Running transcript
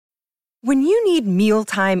When you need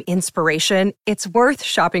mealtime inspiration, it's worth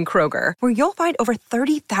shopping Kroger, where you'll find over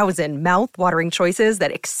 30,000 mouth-watering choices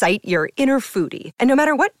that excite your inner foodie. And no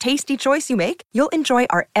matter what tasty choice you make, you'll enjoy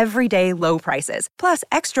our everyday low prices, plus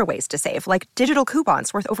extra ways to save, like digital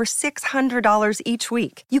coupons worth over $600 each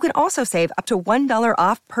week. You can also save up to $1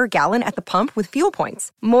 off per gallon at the pump with fuel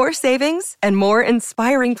points. More savings and more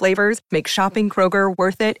inspiring flavors make shopping Kroger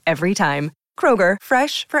worth it every time. Kroger,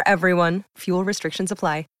 fresh for everyone. Fuel restrictions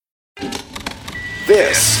apply.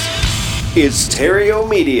 This is Stereo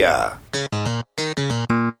Media.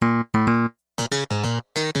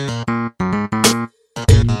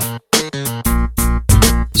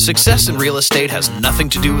 Success in real estate has nothing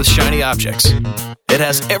to do with shiny objects. It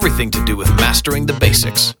has everything to do with mastering the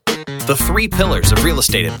basics. The 3 pillars of real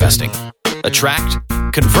estate investing: attract,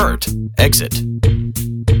 convert, exit.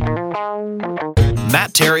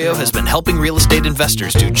 Matt Theriault has been helping real estate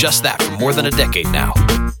investors do just that for more than a decade now.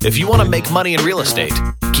 If you want to make money in real estate,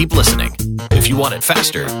 keep listening. If you want it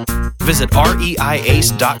faster, visit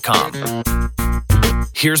reiace.com.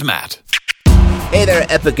 Here's Matt. Hey there,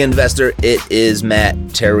 Epic Investor. It is Matt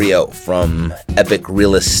Theriault from Epic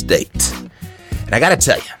Real Estate. And I got to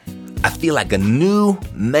tell you, I feel like a new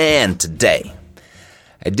man today.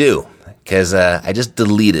 I do, because I just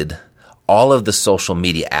deleted all of the social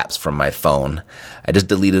media apps from my phone. I just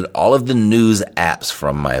deleted all of the news apps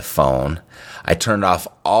from my phone. I turned off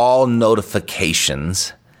all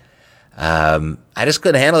notifications. I just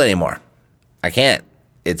couldn't handle it anymore. I can't.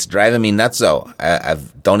 It's driving me nutso. I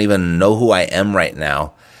don't even know who I am right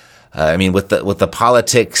now. I mean, with the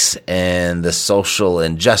politics and the social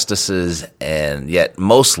injustices, and yet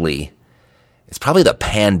mostly, it's probably the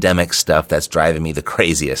pandemic stuff that's driving me the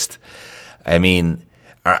craziest. I mean,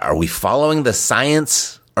 are we following the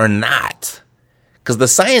science or not? Because the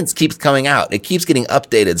science keeps coming out. It keeps getting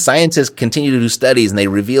updated. Scientists continue to do studies and they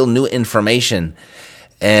reveal new information.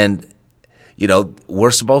 And, you know,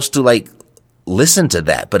 we're supposed to listen to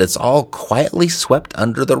that, but it's all quietly swept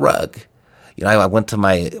under the rug. You know, I went to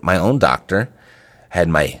my own doctor,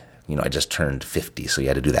 had I just turned 50, so you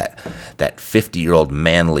had to do that 50-year-old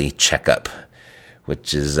manly checkup,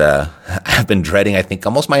 which is, I've been dreading, I think,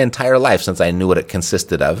 almost my entire life since I knew what it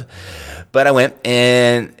consisted of. But I went,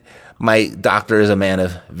 and my doctor is a man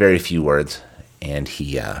of very few words, and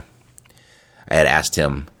I had asked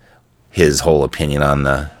him his whole opinion on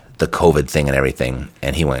the COVID thing and everything,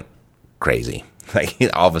 and he went crazy.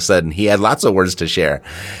 All of a sudden, he had lots of words to share,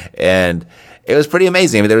 and it was pretty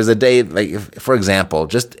amazing. I mean, there was a day, for example,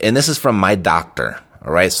 and this is from my doctor.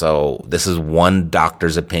 All right, so this is one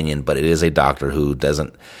doctor's opinion, but it is a doctor who is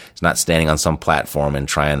not standing on some platform and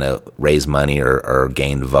trying to raise money or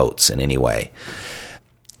gain votes in any way.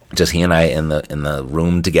 Just he and I in the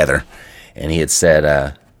room together, and he had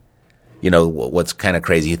said, what's kind of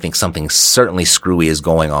crazy, you think something certainly screwy is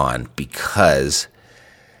going on, because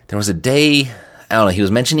there was a day, I don't know, he was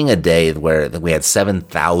mentioning a day where we had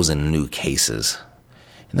 7,000 new cases.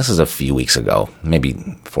 And this is a few weeks ago, maybe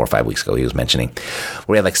 4 or 5 weeks ago, he was mentioning,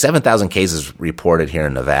 where we had 7,000 cases reported here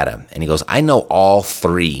in Nevada. And he goes, I know all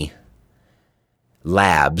 3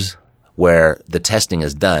 labs where the testing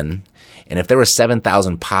is done. And if there were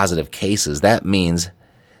 7,000 positive cases, that means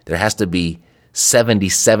there has to be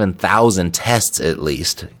 77,000 tests at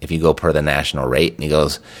least, if you go per the national rate. And he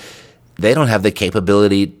goes, they don't have the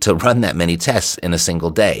capability to run that many tests in a single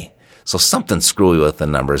day. So something's screwy with the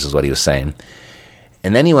numbers is what he was saying.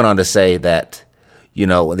 And then he went on to say that,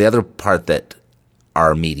 the other part that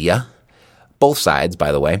our media, both sides,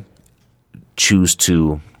 by the way, choose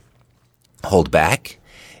to hold back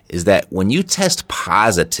is that when you test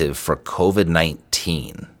positive for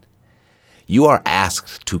COVID-19, you are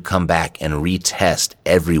asked to come back and retest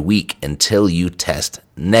every week until you test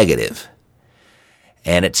negative.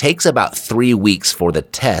 And it takes about 3 weeks for the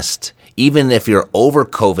test, even if you're over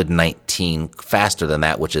COVID-19 faster than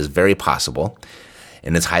that, which is very possible.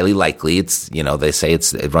 And it's highly likely. It's, they say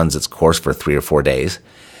it runs its course for 3 or 4 days.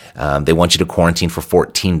 They want you to quarantine for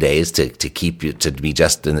 14 days to keep you, to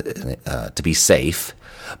be safe.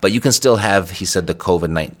 But you can still have, he said, the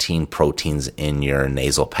COVID-19 proteins in your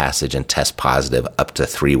nasal passage and test positive up to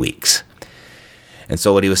 3 weeks. And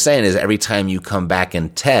so what he was saying is every time you come back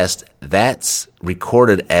and test, that's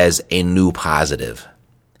recorded as a new positive.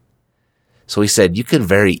 So he said you could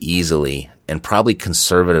very easily and probably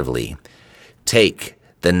conservatively take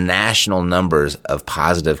the national numbers of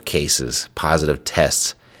positive cases, positive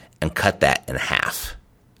tests, and cut that in half.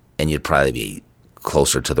 And you'd probably be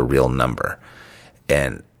closer to the real number.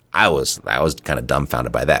 And I was kind of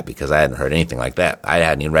dumbfounded by that because I hadn't heard anything like that. I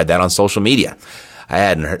hadn't even read that on social media. I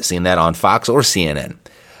hadn't seen that on Fox or CNN.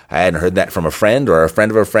 I hadn't heard that from a friend or a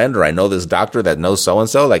friend of a friend, or I know this doctor that knows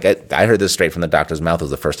so-and-so. Like I heard this straight from the doctor's mouth. It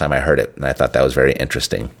was the first time I heard it, and I thought that was very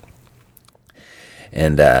interesting.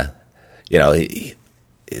 And,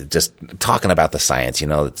 just talking about the science,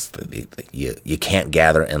 you can't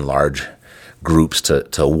gather in large groups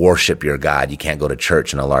to worship your God. You can't go to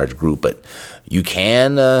church in a large group, but you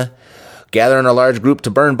can gather in a large group to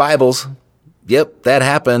burn Bibles. Yep, that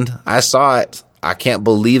happened. I saw it. I can't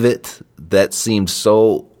believe it. That seems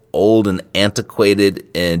so old and antiquated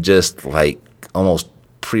and just like almost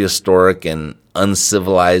prehistoric and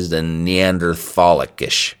uncivilized and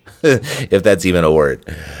Neanderthalic-ish, if that's even a word.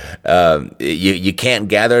 You can't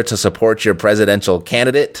gather to support your presidential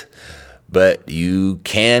candidate, but you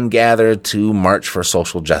can gather to march for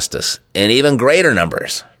social justice in even greater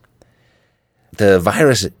numbers. The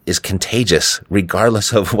virus is contagious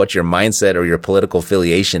regardless of what your mindset or your political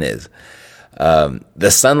affiliation is. The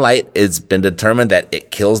sunlight, it's been determined that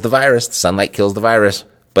it kills the virus. The sunlight kills the virus.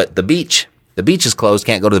 But the beach is closed.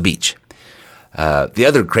 Can't go to the beach. The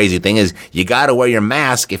other crazy thing is you got to wear your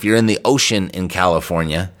mask if you're in the ocean in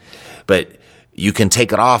California, but you can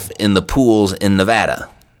take it off in the pools in Nevada.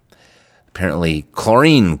 Apparently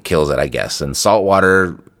chlorine kills it, I guess, and salt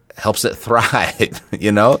water helps it thrive.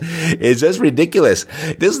 It's just ridiculous.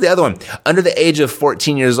 This is the other one. Under the age of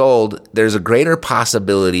 14 years old, there's a greater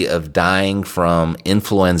possibility of dying from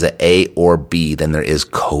influenza A or B than there is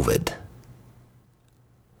COVID.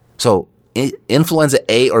 So influenza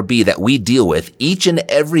A or B that we deal with each and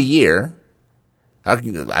every year.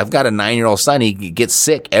 I've got a 9-year-old son. He gets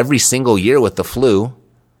sick every single year with the flu.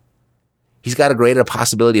 He's got a greater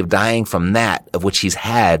possibility of dying from that, of which he's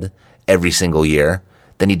had every single year,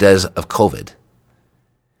 than he does of COVID.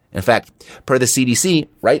 In fact, per the CDC,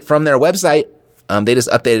 right from their website, they just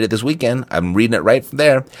updated it this weekend. I'm reading it right from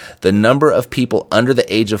there. The number of people under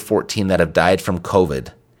the age of 14 that have died from COVID,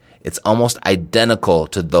 it's almost identical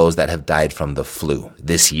to those that have died from the flu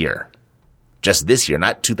this year. Just this year,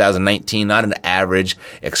 not 2019, not an average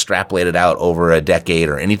extrapolated out over a decade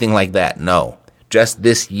or anything like that. No, just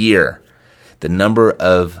this year, the number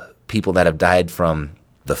of people that have died from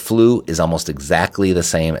the flu is almost exactly the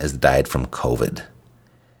same as died from COVID.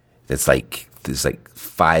 There's like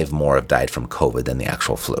 5 more have died from COVID than the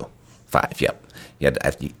actual flu. 5, yep. Yeah,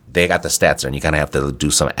 they got the stats there, and you kind of have to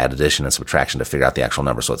do some addition and subtraction to figure out the actual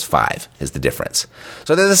number. So it's 5 is the difference.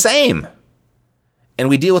 So they're the same. And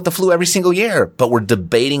we deal with the flu every single year, but we're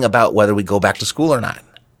debating about whether we go back to school or not.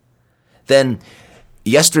 Then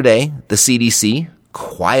yesterday, the CDC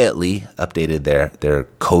quietly updated their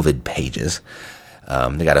COVID pages.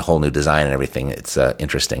 They got a whole new design and everything. It's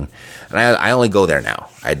interesting. And I only go there now.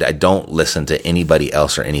 I don't listen to anybody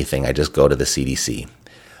else or anything. I just go to the CDC.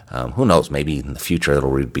 Who knows? Maybe in the future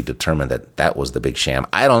it'll be determined that was the big sham.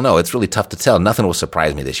 I don't know. It's really tough to tell. Nothing will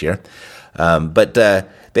surprise me this year. But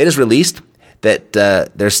they just released that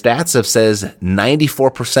their stats have says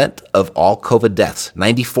 94% of all COVID deaths,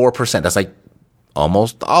 94%, that's like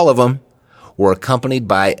almost all of them, were accompanied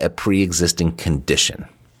by a pre-existing condition.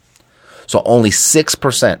 So only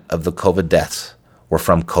 6% of the COVID deaths were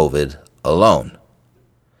from COVID alone.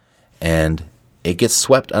 And it gets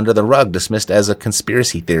swept under the rug, dismissed as a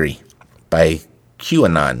conspiracy theory by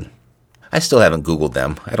QAnon. I still haven't Googled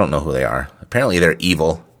them. I don't know who they are. Apparently they're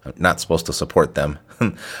evil. I'm not supposed to support them.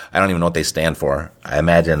 I don't even know what they stand for. I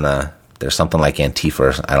imagine there's something like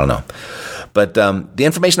Antifa. I don't know. But the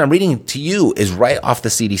information I'm reading to you is right off the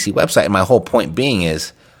CDC website. And my whole point being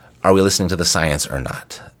is, are we listening to the science or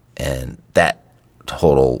not? And that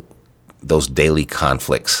those daily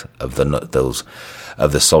conflicts of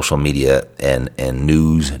the social media and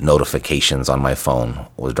news notifications on my phone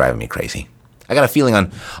was driving me crazy. I got a feeling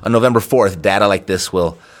on November 4th, data like this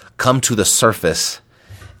will come to the surface,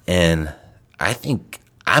 and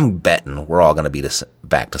I'm betting we're all going to be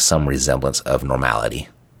back to some resemblance of normality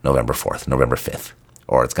November 4th, November 5th,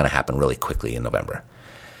 or it's going to happen really quickly in November.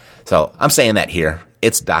 So I'm saying that here.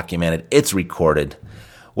 It's documented. It's recorded.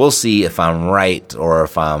 We'll see if I'm right or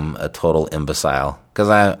if I'm a total imbecile, because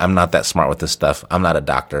I'm not that smart with this stuff. I'm not a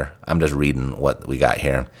doctor. I'm just reading what we got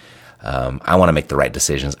here. I want to make the right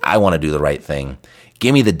decisions. I want to do the right thing.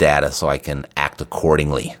 Give me the data so I can act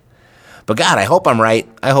accordingly. But God, I hope I'm right.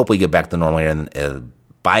 I hope we get back to normal here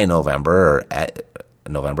by November or at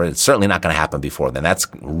November. It's certainly not going to happen before then. That's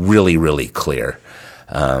really, really clear.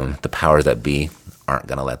 The powers that be aren't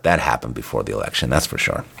going to let that happen before the election. That's for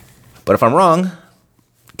sure. But if I'm wrong,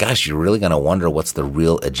 gosh, you're really going to wonder what's the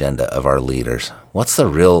real agenda of our leaders. What's the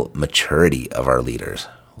real maturity of our leaders?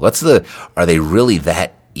 Are they really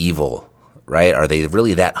that evil, right? Are they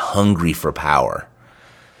really that hungry for power?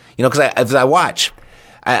 Because as I watch,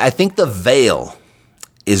 I think the veil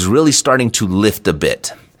is really starting to lift a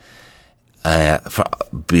bit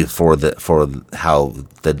for how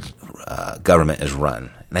the government is run.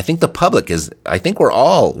 And I think the public I think we're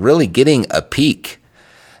all really getting a peek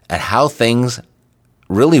at how things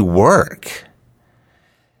really work.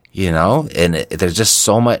 And there's just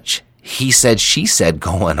so much he said, she said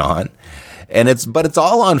going on. But it's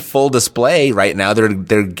all on full display right now. They're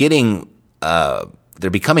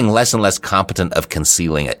becoming less and less competent of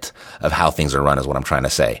concealing it, of how things are run, is what I'm trying to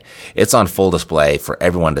say. It's on full display for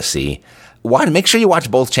everyone to see. Make sure you watch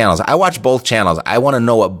both channels. I watch both channels. I want to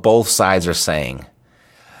know what both sides are saying.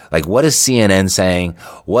 Like, what is CNN saying?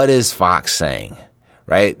 What is Fox saying?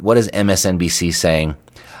 Right? What is MSNBC saying?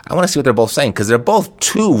 I want to see what they're both saying, because they're both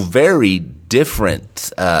two very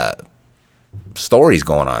different stories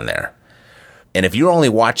going on there. And if you're only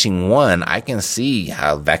watching one, I can see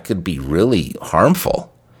how that could be really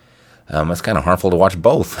harmful. It's kind of harmful to watch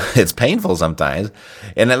both. It's painful sometimes.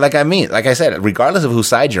 And like I said, regardless of whose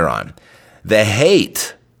side you're on, the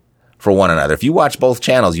hate for one another, if you watch both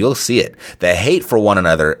channels, you'll see it. The hate for one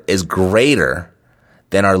another is greater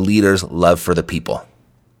than our leaders' love for the people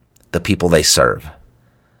they serve,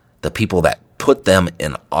 the people that put them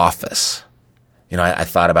in office. I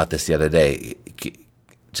thought about this the other day.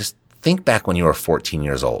 Just think back when you were 14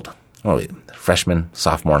 years old, freshman,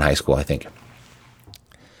 sophomore in high school, I think.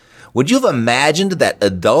 Would you have imagined that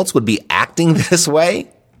adults would be acting this way?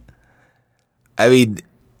 I mean,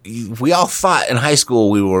 we all thought in high school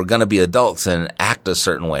we were going to be adults and act a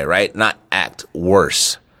certain way, right? Not act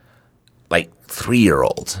worse, like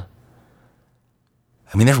 3-year-olds.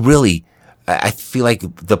 I mean, I feel like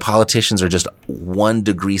the politicians are just 1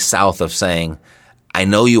 degree south of saying, I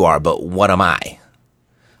know you are, but what am I?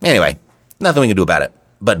 Anyway, nothing we can do about it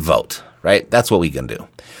but vote, right? That's what we can do.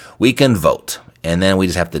 We can vote, and then we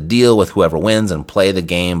just have to deal with whoever wins and play the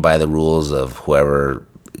game by the rules of whoever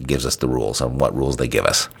gives us the rules and what rules they give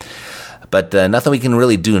us. But nothing we can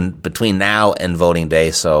really do between now and voting day,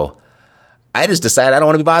 so I just decided I don't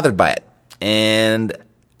want to be bothered by it. And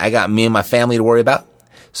I got me and my family to worry about.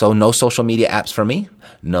 So no social media apps for me,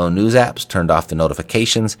 no news apps, turned off the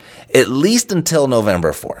notifications, at least until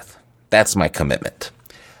November 4th. That's my commitment.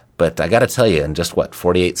 But I got to tell you, in just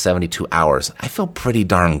 48, 72 hours, I feel pretty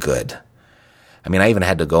darn good. I mean, I even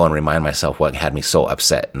had to go and remind myself what had me so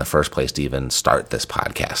upset in the first place to even start this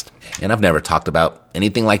podcast. And I've never talked about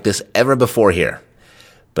anything like this ever before here.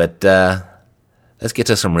 But let's get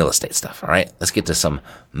to some real estate stuff, all right? Let's get to some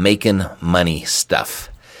making money stuff.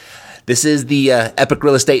 This is the Epic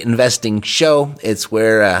Real Estate Investing Show. It's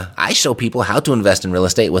where I show people how to invest in real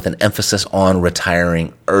estate with an emphasis on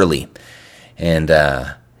retiring early. And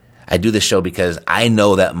I do this show because I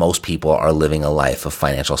know that most people are living a life of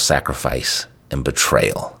financial sacrifice and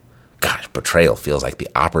betrayal. Gosh, betrayal feels like the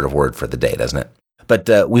operative word for the day, doesn't it?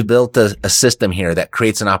 But we've built a system here that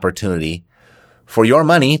creates an opportunity for your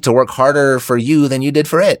money to work harder for you than you did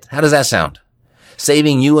for it. How does that sound?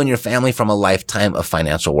 Saving you and your family from a lifetime of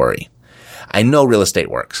financial worry. I know real estate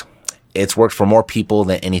works. It's worked for more people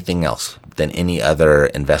than anything else, than any other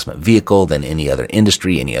investment vehicle, than any other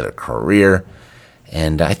industry, any other career.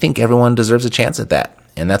 And I think everyone deserves a chance at that.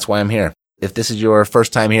 And that's why I'm here. If this is your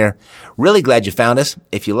first time here, really glad you found us.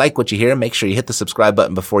 If you like what you hear, make sure you hit the subscribe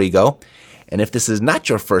button before you go. And if this is not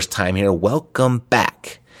your first time here, welcome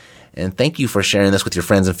back. And thank you for sharing this with your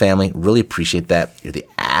friends and family. Really appreciate that. You're the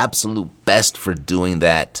absolute best for doing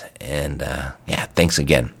that. And thanks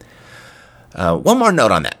again. One more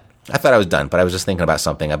note on that. I thought I was done, but I was just thinking about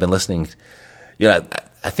something. I've been listening.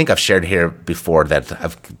 I think I've shared here before that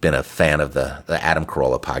I've been a fan of the Adam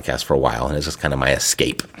Carolla podcast for a while, and it's just kind of my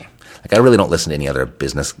escape. Like, I really don't listen to any other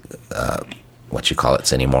business, anymore,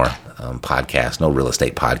 podcasts, no real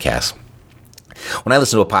estate podcasts. When I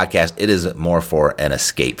listen to a podcast, it is more for an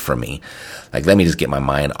escape for me. Like, let me just get my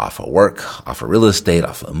mind off of work, off of real estate,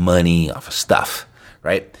 off of money, off of stuff,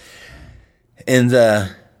 right? And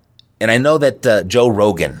I know that Joe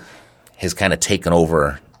Rogan has kind of taken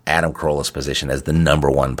over Adam Carolla's position as the number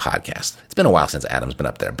one podcast. It's been a while since Adam's been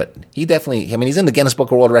up there, but he definitely, he's in the Guinness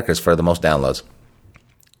Book of World Records for the most downloads.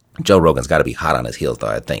 Joe Rogan's got to be hot on his heels, though,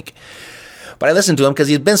 I think. But I listened to him because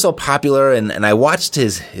he's been so popular, and I watched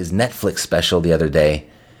his Netflix special the other day.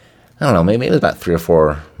 I don't know, maybe it was about 3 or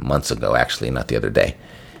 4 months ago, actually, not the other day.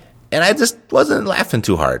 And I just wasn't laughing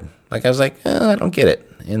too hard. Like, I was like, I don't get it.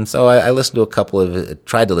 And so I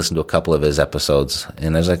tried to listen to a couple of his episodes,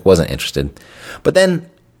 and I was like, wasn't interested. But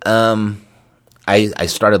then I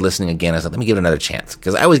started listening again. I was like, let me give it another chance.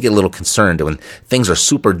 Because I always get a little concerned when things are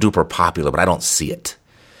super duper popular, but I don't see it.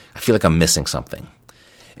 I feel like I'm missing something.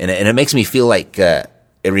 And it makes me feel like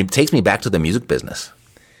it takes me back to the music business,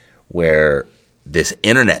 where this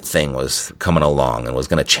internet thing was coming along and was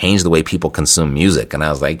going to change the way people consume music. And I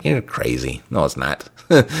was like, you're crazy. No, it's not.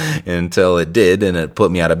 Until it did, and it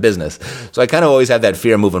put me out of business. So I kind of always had that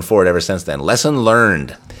fear moving forward ever since then. Lesson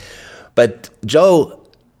learned. But Joe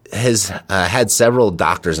has had several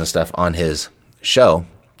doctors and stuff on his show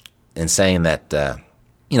and saying that,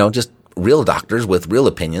 just real doctors with real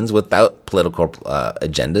opinions without political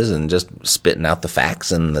agendas and just spitting out the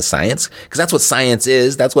facts and the science. Because that's what science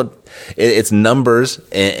is. That's what it's numbers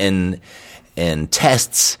and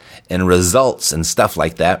tests and results and stuff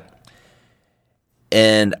like that.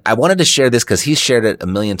 And I wanted to share this because he's shared it a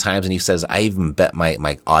million times, and he says, I even bet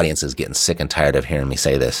my audience is getting sick and tired of hearing me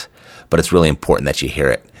say this, but it's really important that you hear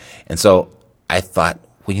it. And so I thought,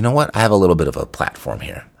 well, you know what? I have a little bit of a platform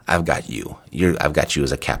here. I've got you. I've got you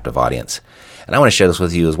as a captive audience. And I want to share this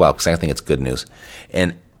with you as well because I think it's good news.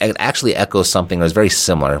 And it actually echoes something that was very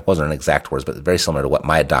similar. It wasn't in exact words, but very similar to what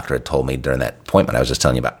my doctor had told me during that appointment I was just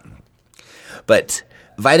telling you about. But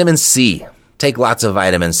vitamin C. Take lots of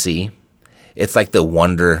vitamin C. It's like the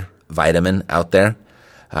wonder vitamin out there.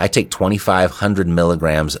 I take 2,500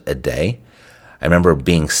 milligrams a day. I remember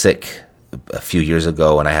being sick a few years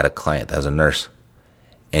ago, and I had a client that was a nurse,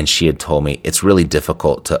 and she had told me it's really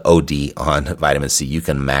difficult to OD on vitamin C. You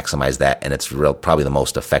can maximize that, and it's probably the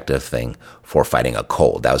most effective thing for fighting a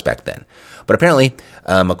cold. That was back then. But apparently,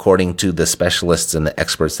 according to the specialists and the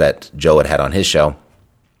experts that Joe had on his show,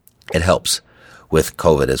 it helps with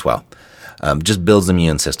COVID as well. Just builds the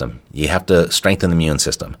immune system. You have to strengthen the immune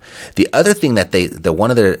system. The other thing that one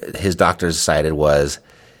of his doctors cited was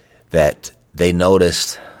that they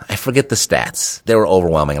noticed, I forget the stats. They were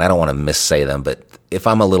overwhelming, and I don't want to missay them, but if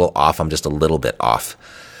I'm a little off, I'm just a little bit off.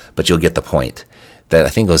 But you'll get the point. That I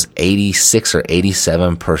think it was 86 or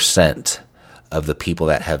 87% of the people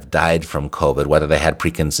that have died from COVID, whether they had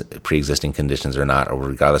pre-existing conditions or not, or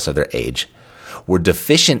regardless of their age, were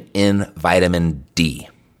deficient in vitamin D.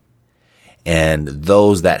 And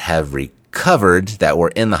those that have recovered, that were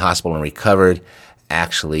in the hospital and recovered,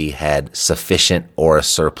 actually had sufficient or a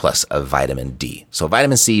surplus of vitamin D. So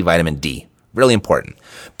vitamin C, vitamin D, really important.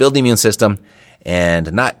 Build the immune system.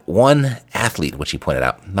 And not one athlete, which he pointed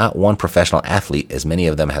out, not one professional athlete, as many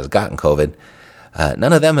of them has gotten COVID.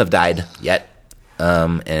 None of them have died yet.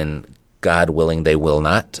 And God willing, they will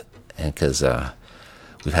not, because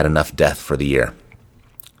we've had enough death for the year.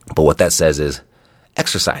 But what that says is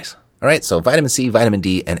exercise. All right, so vitamin C, vitamin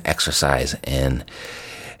D, and exercise. And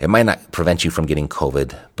it might not prevent you from getting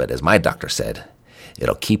COVID, but as my doctor said,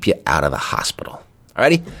 it'll keep you out of the hospital. All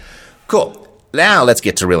righty? Cool. Now let's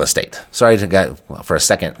get to real estate. Sorry to go for a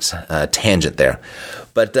second tangent there.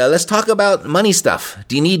 But let's talk about money stuff.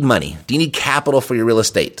 Do you need money? Do you need capital for your real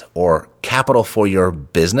estate or capital for your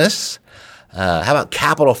business? How about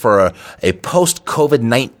capital for a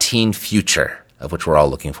post-COVID-19 future, of which we're all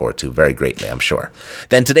looking forward to very greatly, I'm sure.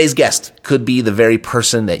 Then today's guest could be the very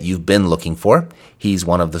person that you've been looking for. He's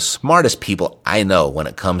one of the smartest people I know when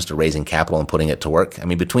it comes to raising capital and putting it to work. I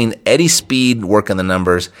mean, between Eddie Speed working the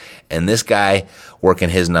numbers and this guy working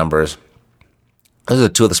his numbers, those are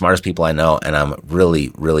two of the smartest people I know, and I'm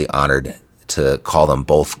really, really honored to call them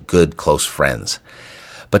both good, close friends.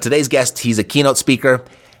 But today's guest, he's a keynote speaker,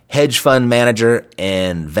 hedge fund manager,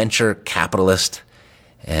 and venture capitalist.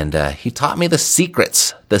 And he taught me the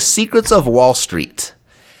secrets of Wall Street.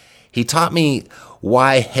 He taught me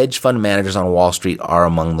why hedge fund managers on Wall Street are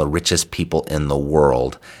among the richest people in the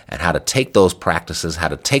world, and how to take those practices, how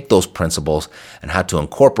to take those principles, and how to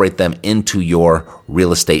incorporate them into your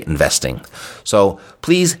real estate investing. So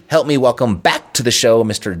please help me welcome back to the show,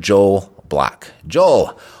 Mr. Joel Block.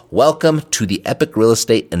 Joel, welcome to the Epic Real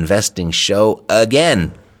Estate Investing Show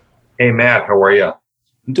again. Hey, Matt, how are you?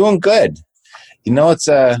 I'm doing good. You know, it's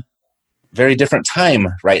a very different time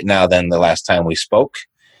right now than the last time we spoke.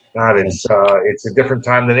 God, it's a different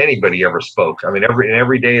time than anybody ever spoke. I mean,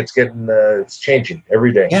 every day it's changing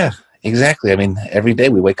every day. Yeah, exactly. I mean, every day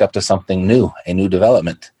we wake up to something new, a new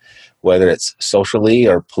development, whether it's socially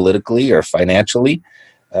or politically or financially.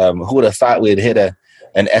 Who would have thought we'd hit an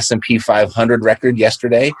S&P 500 record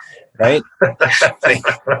yesterday, right?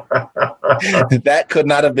 That could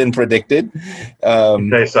not have been predicted. I'll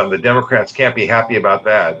tell you something, the Democrats can't be happy about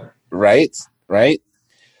that. Right.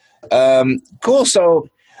 Cool. So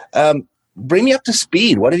bring me up to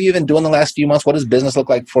speed. What have you been doing the last few months? What does business look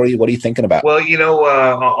like for you? What are you thinking about? Well,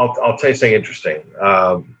 I'll tell you something interesting.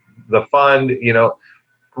 The fund,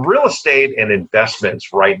 real estate and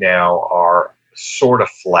investments right now are sort of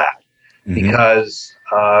flat because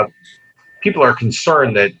people are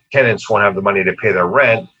concerned that tenants won't have the money to pay their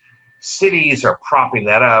rent. Cities are propping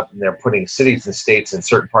that up, and they're putting cities and states in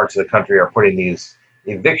certain parts of the country are putting these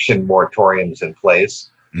eviction moratoriums in place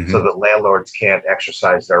so that landlords can't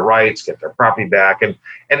exercise their rights, get their property back, and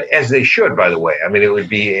as they should, by the way. I mean, it would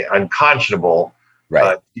be unconscionable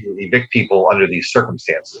to evict people under these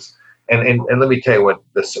circumstances. And let me tell you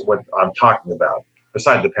what I'm talking about.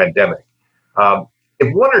 Besides the pandemic,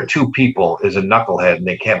 if one or two people is a knucklehead and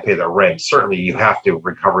they can't pay their rent, certainly you have to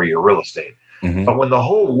recover your real estate. But when the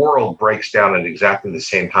whole world breaks down at exactly the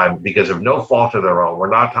same time because of no fault of their own, we're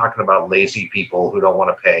not talking about lazy people who don't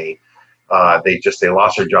want to pay. They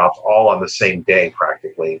lost their jobs all on the same day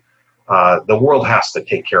practically. The world has to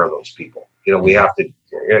take care of those people. You know, we have to,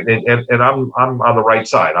 and I'm on the right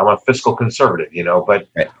side. I'm a fiscal conservative, you know, but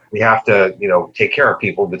we have to, you know, take care of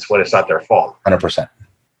people. That's when it's not their fault. 100%.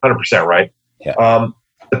 100%, right? Yeah.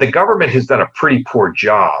 But the government has done a pretty poor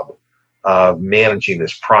job of managing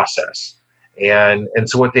this process. And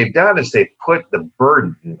so what they've done is they've put the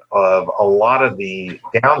burden of a lot of the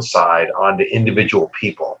downside onto individual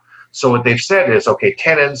people. So what they've said is, okay,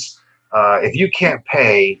 tenants, if you can't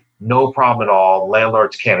pay, no problem at all.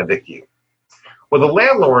 Landlords can't evict you. Well, the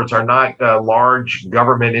landlords are not large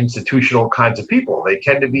government institutional kinds of people. They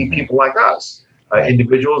tend to be people like us,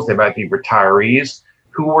 individuals. They might be retirees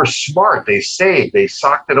who were smart. They saved. They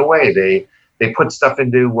socked it away. They put stuff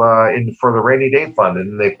into for the rainy day fund,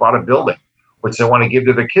 and they bought a building, which they want to give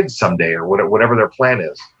to their kids someday or whatever their plan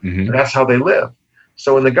is. And that's how they live.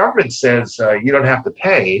 So when the government says you don't have to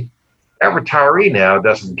pay, that retiree now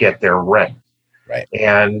doesn't get their rent. Right.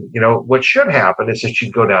 And, you know, what should happen is that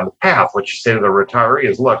you go down the path. What you say to the retiree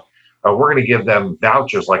is, look, we're going to give them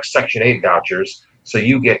vouchers like Section 8 vouchers. So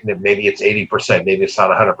you get, maybe it's 80%, maybe it's not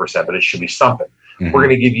 100%, but it should be something. We're going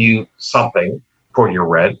to give you something for your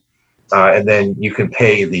rent. And then you can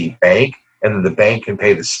pay the bank, and then the bank can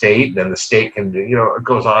pay the state, and then the state can, you know, it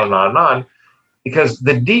goes on and on and on. Because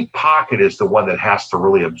the deep pocket is the one that has to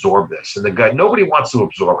really absorb this. And nobody wants to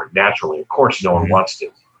absorb it naturally. Of course, no one wants to.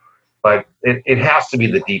 But it has to be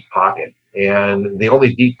the deep pocket. And the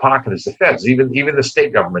only deep pocket is the feds. Even the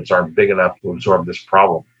state governments aren't big enough to absorb this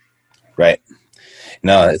problem. Right.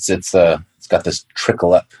 No, it's got this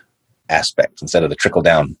trickle up aspect instead of the trickle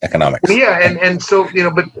down economics. Well, yeah, and so, you know,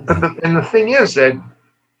 but the thing is that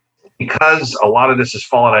because a lot of this has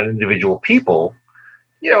fallen on individual people,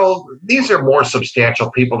 you know, these are more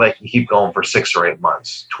substantial people that can keep going for 6 or 8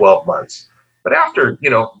 months, 12 months. But after,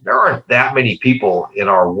 you know, there aren't that many people in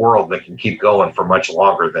our world that can keep going for much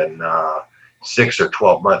longer than 6 or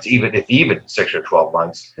 12 months, even 6 or 12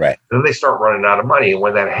 months. Right. Then they start running out of money. And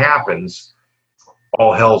when that happens,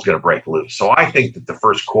 all hell's going to break loose. So I think that the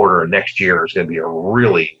first quarter of next year is going to be a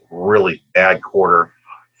really, really bad quarter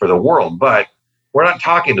for the world. But we're not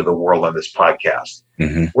talking to the world on this podcast.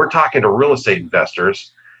 We're talking to real estate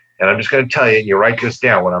investors. And I'm just going to tell you, and you write this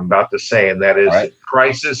down, what I'm about to say, and that is that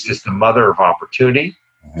crisis is the mother of opportunity.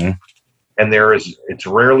 And it's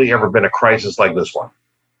rarely ever been a crisis like this one.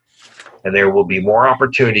 And there will be more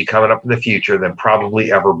opportunity coming up in the future than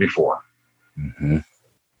probably ever before.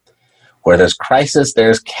 Where there's crisis,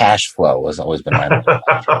 there's cash flow has always been my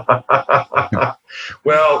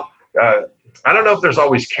Well, I don't know if there's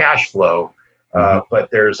always cash flow. But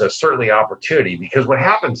there's certainly opportunity, because what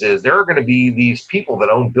happens is there are going to be these people that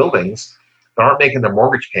own buildings that aren't making their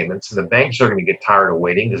mortgage payments, and the banks are going to get tired of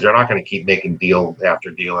waiting because they're not going to keep making deal after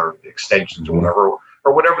deal or extensions or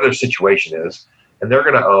whatever their situation is, and they're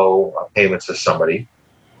going to owe payments to somebody,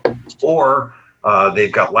 or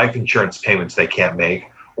they've got life insurance payments they can't make,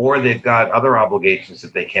 or they've got other obligations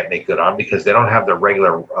that they can't make good on because they don't have the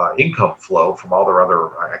regular income flow from all their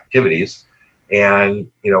other activities. And,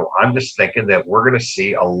 you know, I'm just thinking that we're going to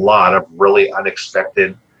see a lot of really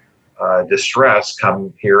unexpected distress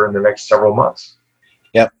come here in the next several months.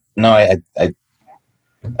 Yep. No,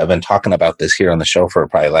 I've been talking about this here on the show for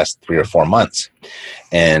probably the last 3 or 4 months.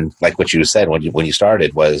 And like what you said when you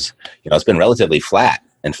started was, you know, it's been relatively flat.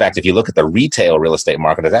 In fact, if you look at the retail real estate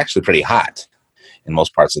market, it's actually pretty hot in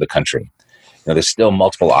most parts of the country. You know, there's still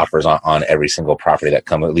multiple offers on every single property that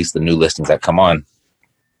come, at least the new listings that come on.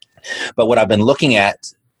 But what I've been looking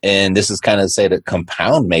at, and this is kind of say to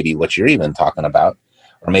compound maybe what you're even talking about,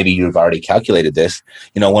 or maybe you've already calculated this,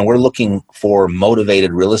 you know, when we're looking for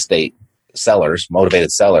motivated sellers,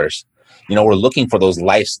 you know, we're looking for those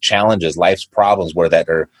life's challenges, life's problems where that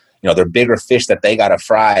are, you know, they're bigger fish that they got to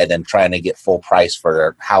fry than trying to get full price for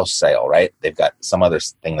their house sale, right? They've got some other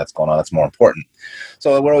thing that's going on that's more important.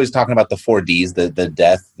 So we're always talking about the 4 Ds, the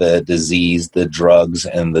death, the disease, the drugs,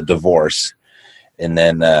 and the divorce. And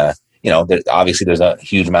then, you know, obviously there's a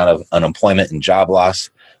huge amount of unemployment and job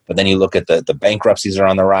loss. But then you look at the bankruptcies are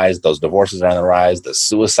on the rise. Those divorces are on the rise. The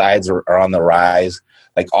suicides are on the rise.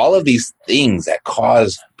 Like all of these things that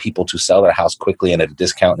cause people to sell their house quickly and at a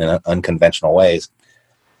discount in unconventional ways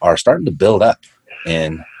are starting to build up.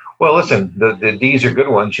 And well, listen, the D's are good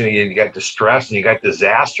ones. You know, you got distress and you got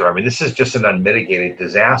disaster. I mean, this is just an unmitigated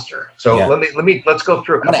disaster. So let's go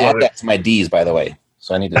through a couple. I'm gonna add that to my D's, by the way.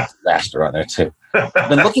 So I need a disaster on there too. I've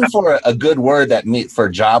been looking for a good word for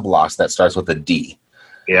job loss that starts with a D.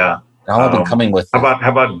 Yeah. Now I've been coming with how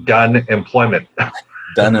about done employment?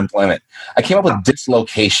 Done employment. I came up with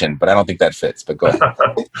dislocation, but I don't think that fits. But go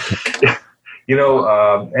ahead. You know,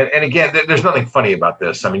 and again, there's nothing funny about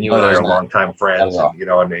this. I mean, you and I are longtime friends, and, you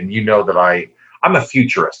know, and you know that I'm a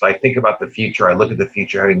futurist. I think about the future. I look at the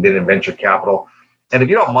future, having been in venture capital. And if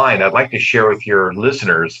you don't mind, I'd like to share with your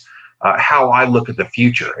listeners how I look at the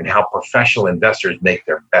future and how professional investors make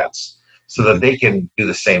their bets so that they can do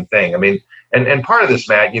the same thing. I mean, and part of this,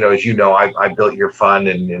 Matt, you know, as you know, I built your fund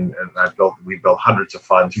and we built hundreds of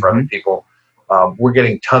funds for other people. We're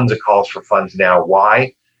getting tons of calls for funds now.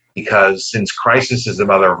 Why? Because since crisis is the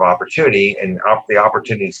mother of opportunity and the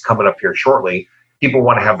opportunity is coming up here shortly, people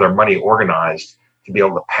want to have their money organized to be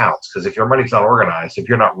able to pounce. Because if your money's not organized, if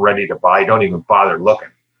you're not ready to buy, don't even bother looking.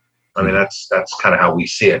 I mean, that's kind of how we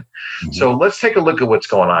see it. Mm-hmm. So let's take a look at what's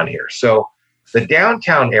going on here. So the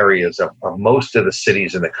downtown areas of most of the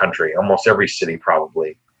cities in the country, almost every city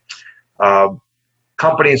probably,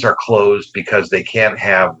 companies are closed because they can't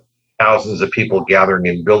have thousands of people gathering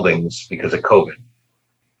in buildings because of COVID.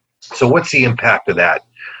 So what's the impact of that?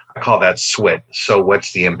 I call that SWIT. So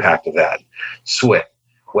what's the impact of that? SWIT.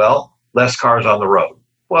 Well, less cars on the road.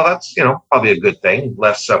 Well, that's, you know, probably a good thing.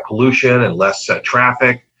 Less pollution and less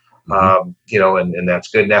traffic, you know, and that's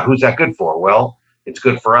good. Now, who's that good for? Well, it's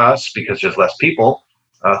good for us because there's less people.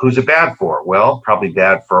 Who's it bad for? Well, probably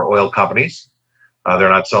bad for oil companies. They're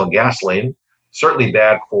not selling gasoline. Certainly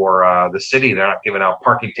bad for the city. They're not giving out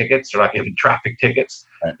parking tickets. They're not giving traffic tickets.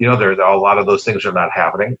 Right. You know, a lot of those things are not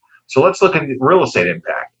happening. So let's look at real estate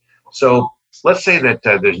impact. So let's say that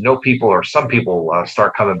there's no people or some people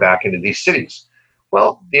start coming back into these cities.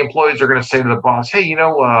 Well, the employees are going to say to the boss, hey, you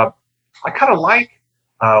know, I kind of like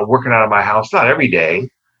working out of my house, not every day.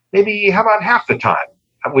 Maybe how about half the time?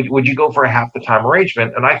 Would you go for a half the time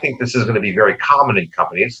arrangement? And I think this is going to be very common in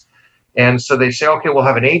companies. And so they say, okay, we'll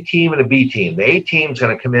have an A team and a B team. The A team is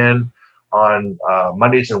going to come in on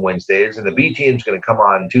Mondays and Wednesdays, and the B team is going to come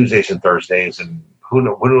on Tuesdays and Thursdays, and who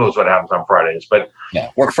knows what happens on Fridays. But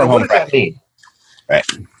yeah, work from home. What does that mean? Right.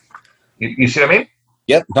 You see what I mean?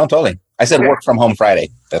 Yep. No, totally. I said work from home Friday.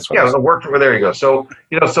 That's what. Yeah, work from there. You go. So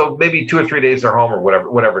so maybe 2 or 3 days they're home or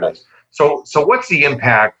whatever it is. So what's the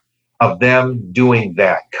impact of them doing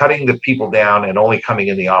that, cutting the people down and only coming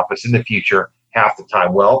in the office in the future half the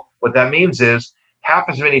time? Well, what that means is half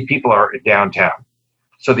as many people are downtown.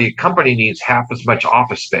 So the company needs half as much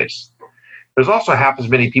office space. There's also half as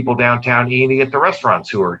many people downtown eating at the restaurants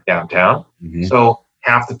who are downtown. Mm-hmm. So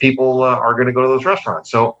half the people are going to go to those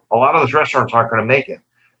restaurants. So a lot of those restaurants aren't going to make it.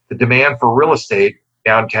 The demand for real estate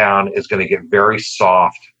downtown is going to get very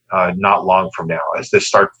soft not long from now as this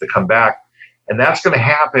starts to come back. And that's going to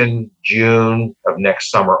happen June of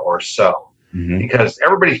next summer or so. Mm-hmm. Because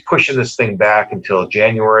everybody's pushing this thing back until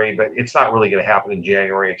January, but it's not really going to happen in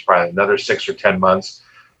January. It's probably another 6 or 10 months.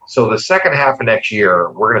 So the second half of next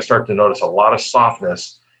year, we're going to start to notice a lot of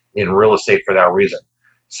softness in real estate for that reason.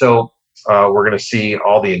 So we're going to see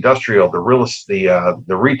all the industrial, the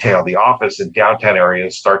retail, the office and downtown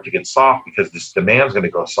areas start to get soft because this demand is going to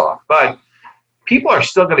go soft. But people are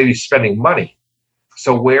still going to be spending money.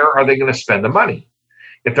 So where are they going to spend the money?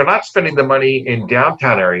 If they're not spending the money in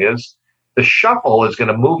downtown areas, the shuffle is going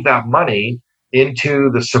to move that money into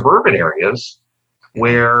the suburban areas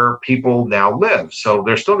where people now live. So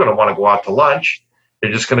they're still going to want to go out to lunch.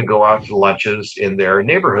 They're just going to go out to lunches in their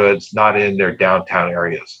neighborhoods, not in their downtown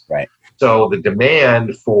areas. Right. So the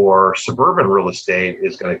demand for suburban real estate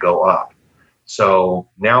is going to go up. So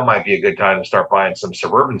now might be a good time to start buying some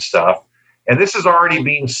suburban stuff. And this is already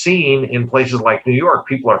being seen in places like New York.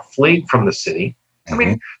 People are fleeing from the city. I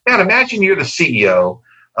mean, man, imagine you're the CEO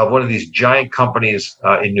of one of these giant companies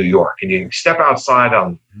in New York, and you step outside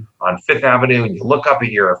on Fifth Avenue and you look up at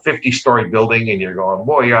your 50-story building and you're going,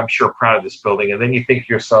 boy, I'm sure proud of this building. And then you think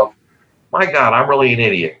to yourself, my God, I'm really an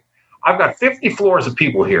idiot. I've got 50 floors of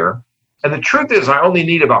people here. And the truth is I only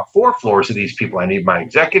need about 4 floors of these people. I need my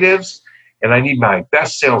executives and I need my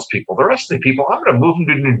best salespeople. The rest of the people, I'm going to move them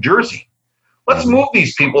to New Jersey. Let's move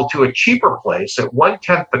these people to a cheaper place at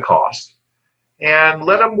 1/10 the cost and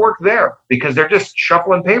let them work there because they're just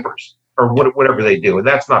shuffling papers or whatever they do. And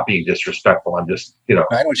that's not being disrespectful. I'm just, I know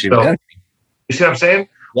what you mean. You see what I'm saying?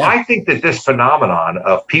 Yeah. I think that this phenomenon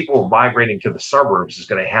of people migrating to the suburbs is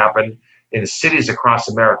going to happen in cities across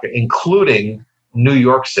America, including New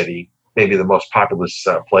York City, maybe the most populous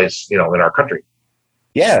place, in our country.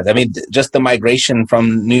 Yeah, I mean, just the migration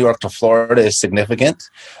from New York to Florida is significant.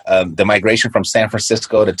 The migration from San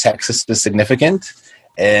Francisco to Texas is significant.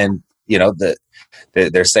 And,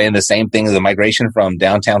 they're saying the same thing as the migration from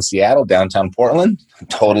downtown Seattle, downtown Portland.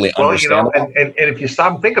 Totally understandable. And if you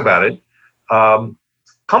stop and think about it,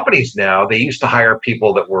 companies now, they used to hire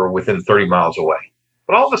people that were within 30 miles away.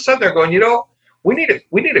 But all of a sudden they're going, we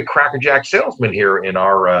need a crackerjack salesman here in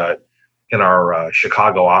our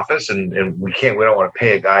Chicago office, and we don't want to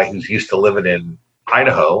pay a guy who's used to living in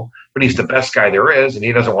Idaho, but he's the best guy there is, and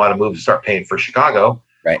he doesn't want to move to start paying for Chicago.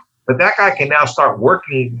 Right. But that guy can now start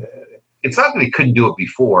working. It's not that he couldn't do it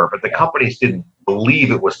before, but the companies didn't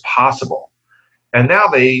believe it was possible. And now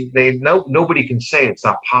nobody can say it's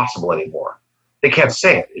not possible anymore. They can't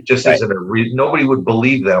say it. It just isn't nobody would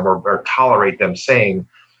believe them or tolerate them saying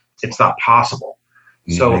it's not possible.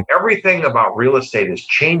 Mm-hmm. So everything about real estate is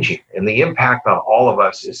changing, and the impact on all of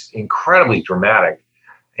us is incredibly dramatic.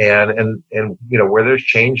 And where there's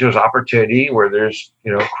change, there's opportunity. Where there's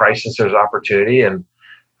crisis, there's opportunity, and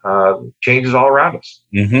changes all around us.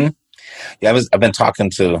 Mm-hmm. Yeah, I've been talking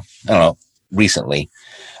to, recently.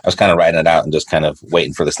 I was kind of writing it out and just kind of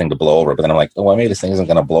waiting for this thing to blow over. But then I'm like, maybe this thing isn't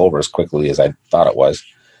going to blow over as quickly as I thought it was.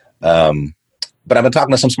 But I've been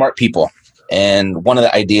talking to some smart people. And one of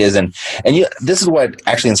the ideas, this is what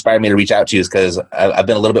actually inspired me to reach out to you, is because I've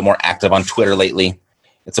been a little bit more active on Twitter lately.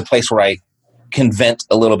 It's a place where I can vent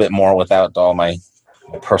a little bit more without all my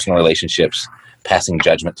personal relationships passing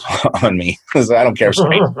judgment on me. So I don't care.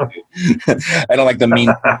 I don't like the mean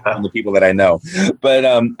on the people that I know. But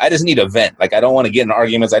I just need a vent. Like, I don't want to get in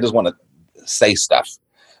arguments. I just want to say stuff.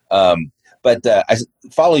 But I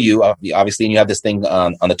follow you, obviously, and you have this thing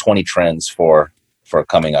on the 20 trends for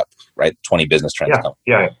coming up, right? 20 business trends.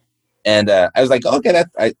 Yeah. And I was like, okay,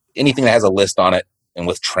 anything that has a list on it and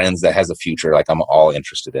with trends that has a future, like, I'm all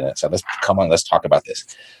interested in it. So let's talk about this.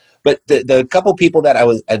 But the couple people that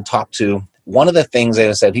I'd talked to, one of the things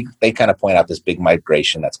they said, they kind of point out this big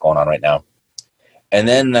migration that's going on right now. And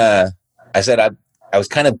then I said, I was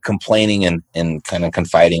kind of complaining and kind of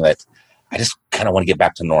confiding that I just kind of want to get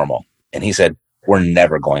back to normal. And he said, we're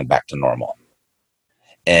never going back to normal.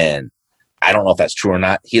 And I don't know if that's true or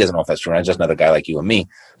not. He doesn't know if that's true or not. Just another guy like you and me.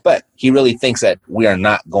 But he really thinks that we are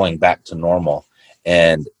not going back to normal.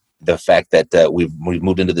 And the fact that we've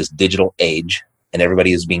moved into this digital age, and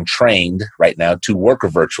everybody is being trained right now to work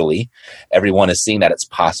virtually. Everyone is seeing that it's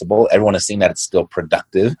possible. Everyone is seeing that it's still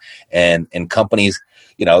productive. And companies,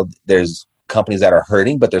 there's companies that are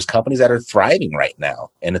hurting, but there's companies that are thriving right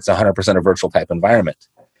now. And it's 100% a virtual type environment.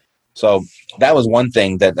 So that was one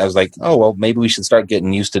thing that I was like, maybe we should start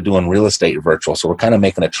getting used to doing real estate virtual. So we're kind of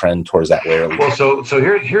making a trend towards that way. Well, so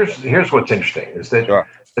here's what's interesting is that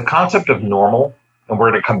the concept of normal, and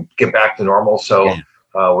we're going to get back to normal. So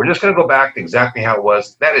we're just going to go back to exactly how it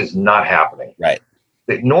was. That is not happening. Right.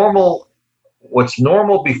 What's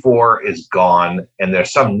normal before is gone, and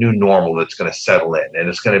there's some new normal that's going to settle in, and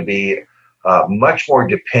it's going to be much more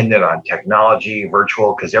dependent on technology,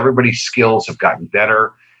 virtual, because everybody's skills have gotten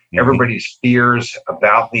better. Mm-hmm. Everybody's fears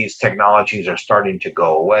about these technologies are starting to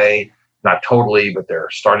go away. Not totally, but they're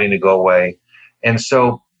starting to go away. And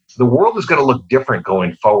so the world is going to look different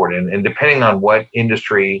going forward. And depending on what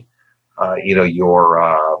industry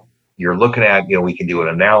you're looking at, we can do an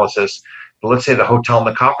analysis. But let's say the hotel and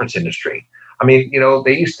the conference industry. I mean,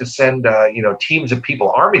 they used to send, teams of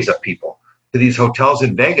people, armies of people to these hotels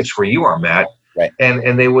in Vegas where you are, Matt. Right.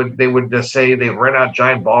 And they would just say they'd rent out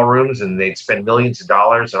giant ballrooms and they'd spend millions of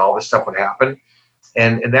dollars and all this stuff would happen.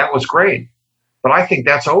 And that was great. But I think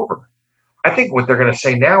that's over. I think what they're going to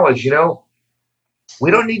say now is, we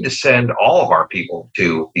don't need to send all of our people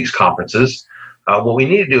to these conferences. What we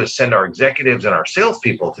need to do is send our executives and our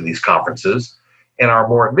salespeople to these conferences, and our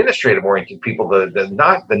more administrative-oriented people, the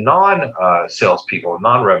non-sales people,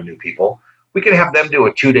 non-revenue people, we can have them do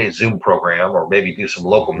a 2-day Zoom program or maybe do some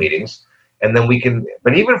local meetings. And then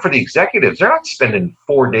but even for the executives, they're not spending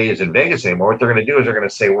 4 days in Vegas anymore. What they're going to do is they're going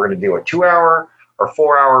to say, we're going to do a 2-hour or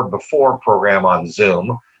 4-hour before program on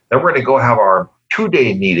Zoom. Then we're going to go have our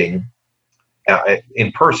 2-day meeting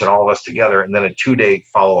in person, all of us together, and then a 2-day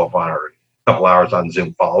follow-up on our couple hours on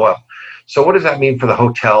Zoom follow-up. So what does that mean for the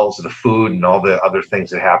hotels, the food, and all the other things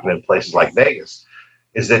that happen in places like Vegas?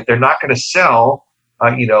 Is that they're not going to sell,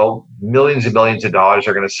 millions and millions of dollars.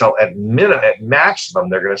 They're going to sell at maximum,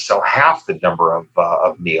 they're going to sell half the number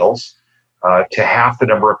of meals to half the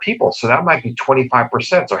number of people. So that might be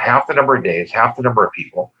 25%. So half the number of days, half the number of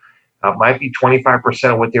people might be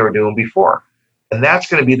 25% of what they were doing before. And that's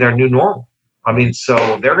going to be their new normal. I mean,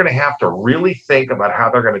 so they're going to have to really think about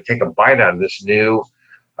how they're going to take a bite out of this new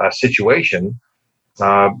situation.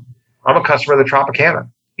 I'm a customer of the Tropicana,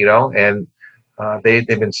 and they've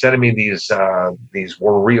been sending me these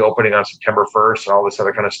we're reopening on September 1st and all this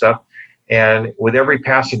other kind of stuff. And with every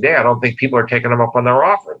passing day, I don't think people are taking them up on their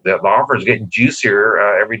offer. The offer is getting juicier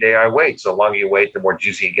every day I wait. So the longer you wait, the more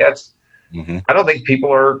juicy it gets. Mm-hmm. I don't think people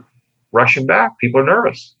are rushing back. People are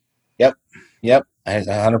nervous. Yep. I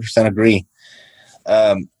 100% agree.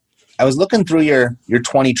 I was looking through your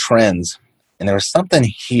 20 trends, and there was something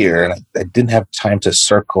here, and I didn't have time to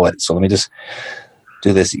circle it. So let me just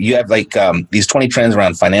do this. You have these 20 trends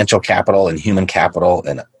around financial capital and human capital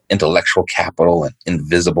and intellectual capital and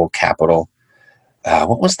invisible capital.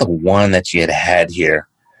 What was the one that you had here?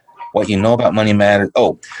 What you know about money matters.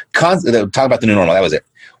 Oh, talk about the new normal. That was it.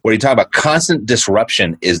 Where you talk about constant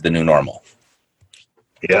disruption is the new normal.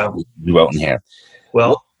 Yeah. You wrote in here. Well,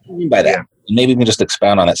 what do you mean by that? Yeah. Maybe we can just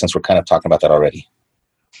expound on that since we're kind of talking about that already.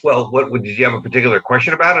 Well, did you have a particular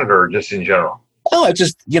question about it or just in general? Oh, I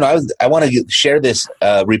just, I want to share this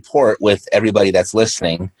report with everybody that's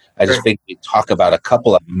listening. I just figured we'd talk about a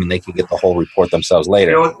couple of them and they can get the whole report themselves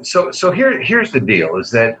later. So here's the deal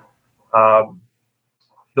is that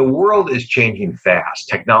the world is changing fast.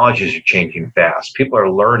 Technologies are changing fast. People are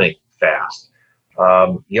learning fast.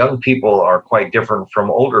 Young people are quite different from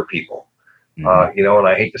older people. Mm-hmm. And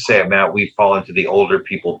I hate to say it, Matt, we fall into the older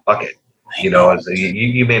people bucket. As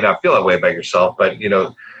you may not feel that way about yourself, but,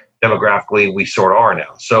 demographically, we sort of are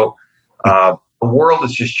now. So the world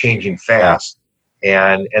is just changing fast,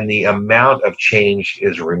 and the amount of change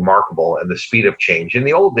is remarkable, and the speed of change. In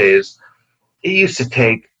the old days, it used to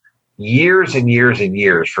take years and years and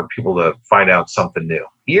years for people to find out something new.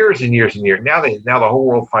 Years and years and years. Now the whole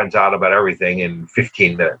world finds out about everything in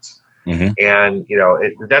 15 minutes. Mm-hmm. And,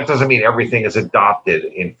 that doesn't mean everything is adopted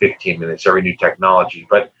in 15 minutes, every new technology,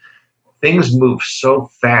 but things move so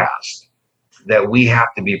fast that we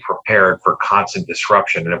have to be prepared for constant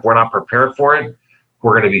disruption. And if we're not prepared for it,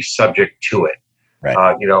 we're going to be subject to it.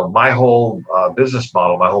 Right. My whole business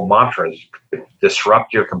model, my whole mantra is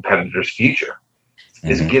disrupt your competitor's future. Mm-hmm.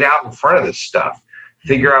 Is get out in front of this stuff.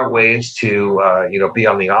 Figure out ways to, be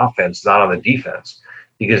on the offense, not on the defense.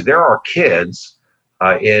 Because there are kids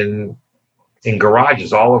in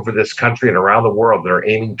garages all over this country and around the world that are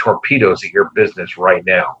aiming torpedoes at your business right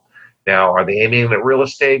now. Now, are they aiming at real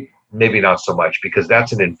estate? Maybe not so much because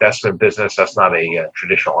that's an investment business. That's not a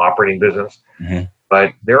traditional operating business. Mm-hmm.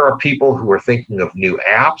 But there are people who are thinking of new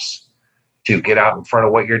apps to get out in front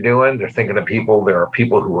of what you're doing. There are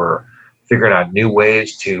people who are figuring out new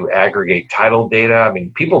ways to aggregate title data. I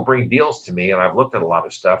mean, people bring deals to me, and I've looked at a lot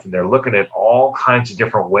of stuff, and they're looking at all kinds of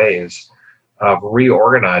different ways of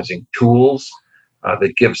reorganizing tools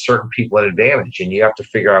that give certain people an advantage. And you have to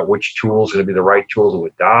figure out which tools are going to be the right tool to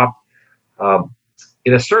adopt.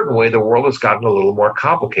 In a certain way, the world has gotten a little more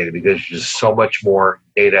complicated because there's so much more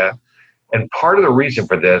data. And part of the reason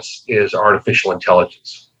for this is artificial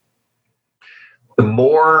intelligence. The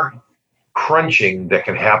more crunching that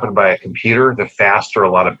can happen by a computer, the faster a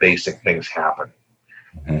lot of basic things happen.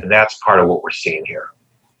 Mm-hmm. And that's part of what we're seeing here.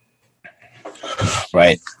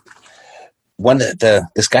 Right.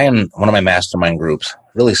 This guy in one of my mastermind groups,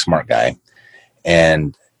 really smart guy,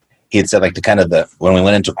 and he had said when we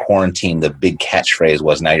went into quarantine, the big catchphrase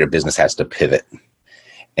was now your business has to pivot.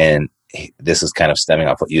 And this is kind of stemming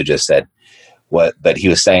off what you just said. But he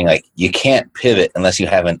was saying you can't pivot unless you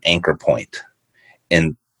have an anchor point.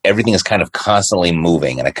 And everything is kind of constantly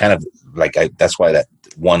moving. And I kind of that's why that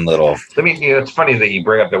one little. It's funny that you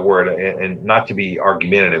bring up the word and not to be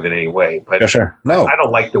argumentative in any way, but sure. No, I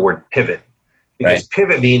don't like the word pivot because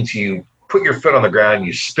pivot means you put your foot on the ground and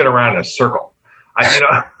you spin around in a circle.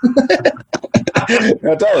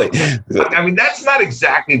 No, totally. I mean, that's not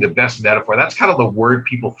exactly the best metaphor. That's kind of the word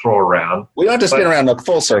people throw around. We don't have to spin around a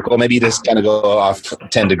full circle. Maybe you just kind of go off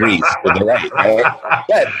 10 degrees to the right.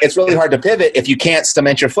 But it's really hard to pivot if you can't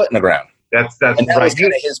cement your foot in the ground. That's right. Was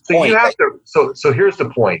kind of his point. So here's the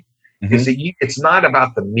point. Mm-hmm. Is that it's not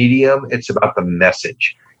about the medium. It's about the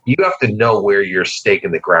message. You have to know where your stake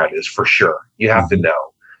in the ground is for sure. You have to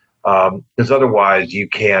know. Because otherwise you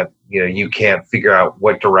can't figure out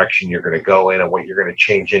what direction you're going to go in and what you're going to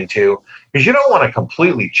change into, because you don't want to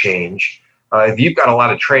completely change. If you've got a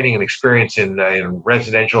lot of training and experience in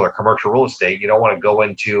residential or commercial real estate, you don't want to go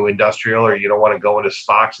into industrial, or you don't want to go into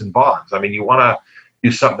stocks and bonds. I mean, you want to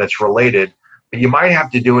do something that's related, but you might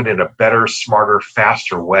have to do it in a better, smarter,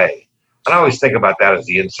 faster way. And I always think about that as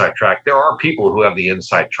the inside track. There are people who have the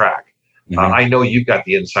inside track. Mm-hmm. I know you've got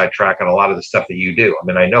the inside track on a lot of the stuff that you do. I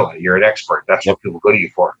mean, I know it. You're an expert. That's what people go to you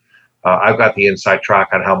for. I've got the inside track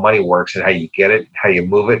on how money works and how you get it, how you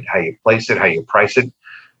move it, how you place it, how you price it,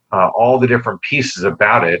 all the different pieces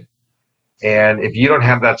about it. And if you don't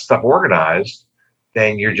have that stuff organized,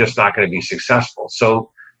 then you're just not going to be successful.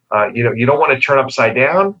 So, you don't want to turn upside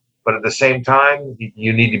down, but at the same time,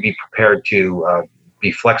 you need to be prepared to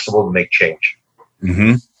be flexible to make change.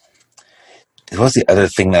 Mm-hmm. What was the other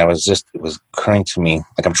thing that it was occurring to me?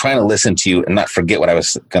 Like, I'm trying to listen to you and not forget what I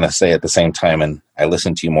was going to say at the same time. And I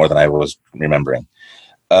listened to you more than I was remembering.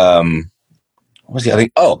 What was the other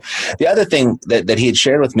thing? Oh, the other thing that he had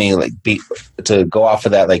shared with me, like, to go off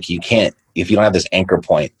of that, like, you can't, if you don't have this anchor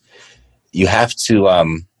point, you have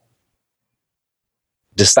to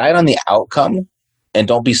decide on the outcome and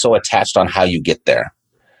don't be so attached on how you get there.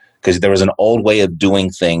 Because there was an old way of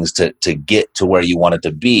doing things to get to where you wanted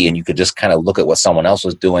to be, and you could just kind of look at what someone else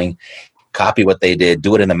was doing, copy what they did,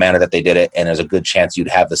 do it in the manner that they did it, and there's a good chance you'd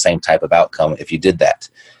have the same type of outcome if you did that.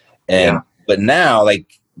 But now,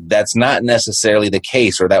 like, that's not necessarily the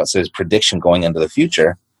case, or that was his prediction going into the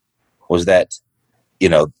future, was that, you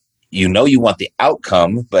want the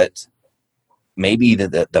outcome, but maybe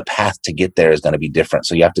the path to get there is going to be different.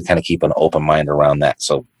 So you have to kind of keep an open mind around that.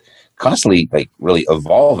 So constantly, like, really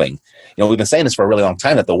evolving. We've been saying this for a really long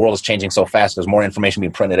time, that the world is changing so fast. There's more information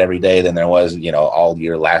being printed every day than there was, all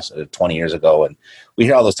year last 20 years ago. And we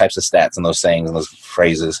hear all those types of stats and those sayings and those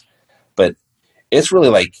phrases, but it's really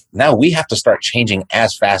like, now we have to start changing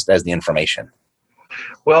as fast as the information.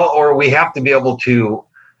 Well, or we have to be able to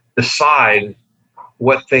decide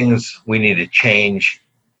what things we need to change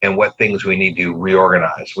and what things we need to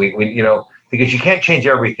reorganize. We because you can't change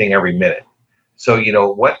everything every minute. So,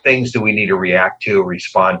 what things do we need to react to,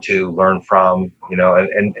 respond to, learn from,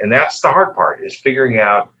 and that's the hard part, is figuring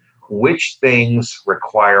out which things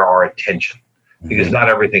require our attention, because not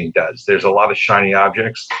everything does. There's a lot of shiny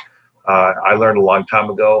objects. I learned a long time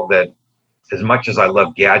ago that as much as I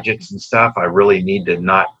love gadgets and stuff, I really need to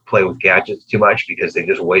not play with gadgets too much, because they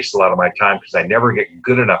just waste a lot of my time, because I never get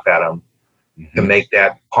good enough at them to make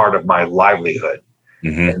that part of my livelihood.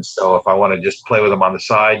 And so if I want to just play with them on the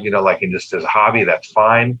side, like in just as a hobby, that's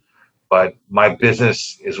fine. But my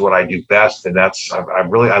business is what I do best. And I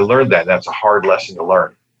learned that. That's a hard lesson to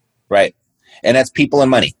learn. Right. And that's people and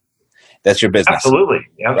money. That's your business. Absolutely.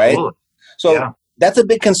 Right? So that's a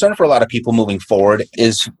big concern for a lot of people moving forward,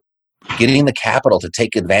 is getting the capital to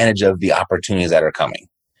take advantage of the opportunities that are coming.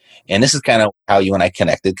 And this is kind of how you and I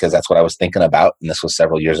connected, because that's what I was thinking about. And this was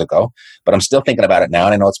several years ago, but I'm still thinking about it now.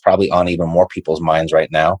 And I know it's probably on even more people's minds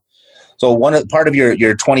right now. So part of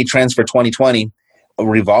your 20 trends for 2020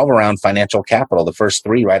 revolve around financial capital, the first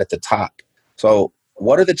three right at the top. So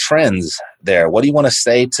what are the trends there? What do you want to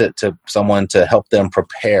say to someone to help them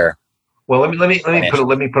prepare? Well, let me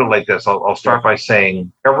put it like this. I'll start by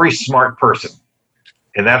saying every smart person,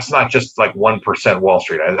 and that's not just like 1% Wall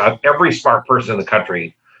Street. Every smart person in the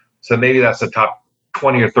country. So maybe that's the top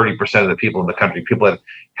 20 or 30% of the people in the country. People that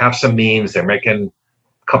have some means, they're making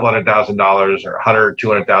a couple $100,000 or 100,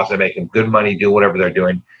 200,000, they're making good money, do whatever they're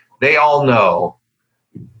doing. They all know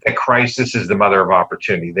that crisis is the mother of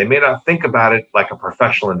opportunity. They may not think about it like a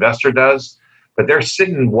professional investor does, but they're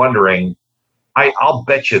sitting wondering, I'll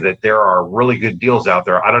bet you that there are really good deals out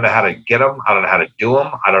there. I don't know how to get them. I don't know how to do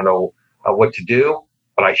them. I don't know what to do,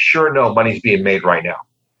 but I sure know money's being made right now.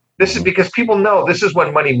 This is because people know this is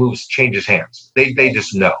when money changes hands. They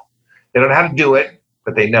just know. They don't know how to do it,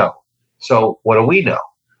 but they know. So what do we know?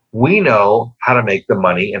 We know how to make the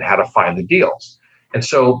money and how to find the deals. And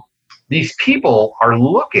so these people are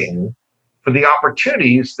looking for the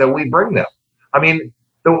opportunities that we bring them. I mean,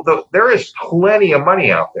 there is plenty of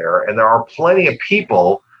money out there, and there are plenty of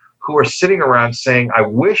people who are sitting around saying, I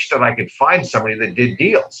wish that I could find somebody that did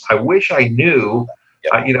deals. I wish I knew.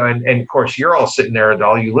 And of course, you're all sitting there, and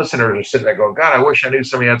all you listeners are sitting there going, God, I wish I knew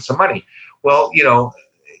somebody had some money. Well,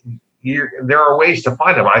 there are ways to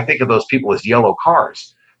find them. I think of those people as yellow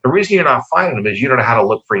cars. The reason you're not finding them is you don't know how to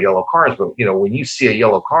look for yellow cars. But, when you see a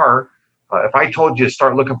yellow car, if I told you to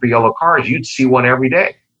start looking for yellow cars, you'd see one every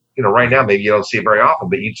day. Right now, maybe you don't see it very often,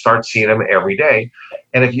 but you'd start seeing them every day.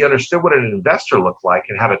 And if you understood what an investor looked like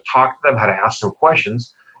and how to talk to them, how to ask them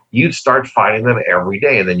questions, you'd start finding them every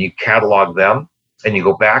day. And then you catalog them, and you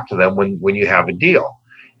go back to them when you have a deal.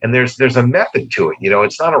 And there's a method to it.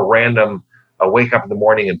 It's not a random wake up in the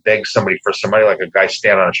morning and beg somebody for some money like a guy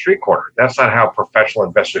standing on a street corner. That's not how professional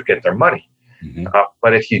investors get their money.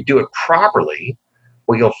 But if you do it properly,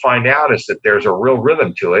 what you'll find out is that there's a real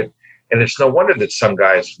rhythm to it. And it's no wonder that some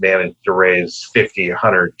guys manage to raise 50,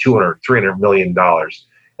 100, 200, $300 million,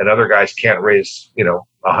 and other guys can't raise,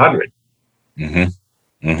 100.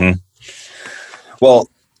 Well,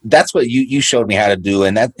 that's what you showed me how to do,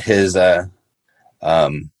 and that has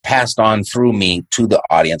passed on through me to the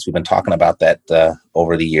audience. We've been talking about that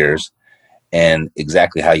over the years, and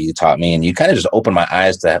exactly how you taught me, and you kind of just opened my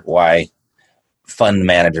eyes to why fund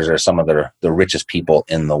managers are some of the richest people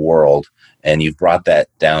in the world. And you've brought that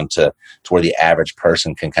down to where the average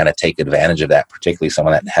person can kind of take advantage of that, particularly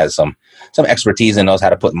someone that has some expertise and knows how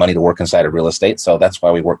to put money to work inside of real estate. So that's why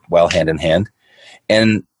we work well hand in hand.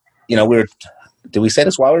 And, did we say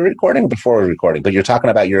this while we were recording or before we were recording? But you're talking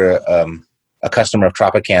about you're a customer of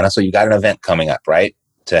Tropicana. So you got an event coming up, right?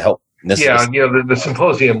 To help. The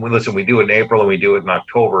symposium, listen, we do it in April and we do it in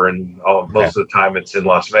October. And most of the time it's in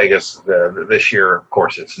Las Vegas. This year, of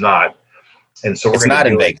course, it's not. And so it's not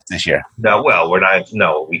in Vegas this year. No, well, we're not.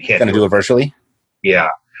 No, we can't. Going to do it virtually. Yeah.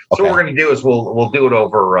 So what we're going to do is we'll do it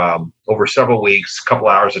over several weeks, a couple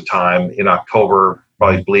hours of time in October,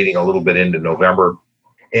 probably bleeding a little bit into November,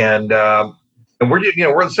 and we're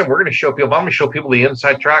going to show people. I'm going to show people the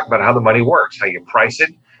inside track about how the money works, how you price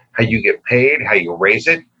it, how you get paid, how you raise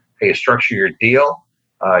it, how you structure your deal.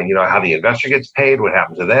 How the investor gets paid, what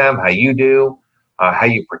happens to them, how you do. How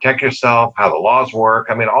you protect yourself, how the laws work.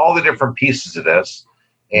 I mean, all the different pieces of this.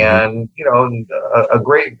 And, a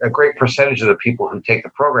great percentage of the people who take the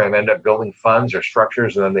program end up building funds or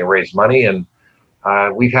structures, and then they raise money. And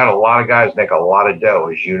we've had a lot of guys make a lot of dough,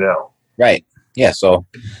 as you know. Right. Yeah. So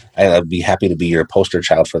I'd be happy to be your poster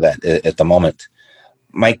child for that at the moment.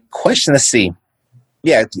 My question, let's see.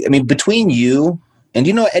 Yeah. I mean, between you and do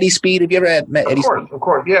you know Eddie Speed? Have you ever met Eddie Speed? Of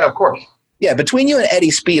course. Yeah, of course. Yeah, between you and Eddie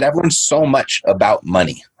Speed, I've learned so much about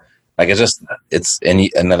money. Like it's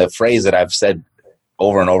another phrase that I've said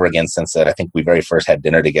over and over again since that I think we very first had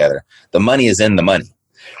dinner together. The money is in the money,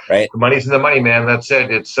 right? The money's in the money, man. That's it.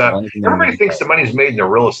 It's everybody thinks the money's made in the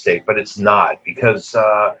real estate, but it's not, because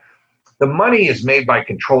the money is made by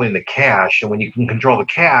controlling the cash, and when you can control the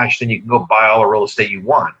cash, then you can go buy all the real estate you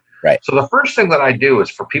want. Right. So the first thing that I do is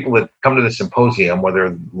for people that come to the symposium,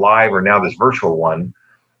 whether live or now this virtual one,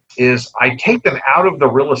 is I take them out of the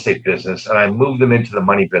real estate business and I move them into the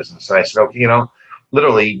money business. And I said, okay,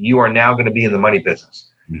 literally, you are now going to be in the money business.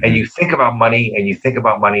 Mm-hmm. And you think about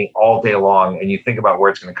money all day long, and you think about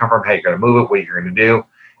where it's going to come from, how you're going to move it, what you're going to do.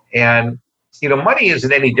 And, money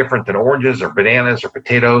isn't any different than oranges or bananas or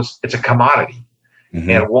potatoes. It's a commodity. Mm-hmm.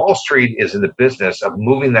 And Wall Street is in the business of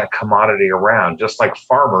moving that commodity around, just like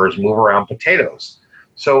farmers move around potatoes.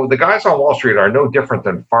 So the guys on Wall Street are no different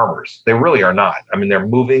than farmers. They really are not. I mean, they're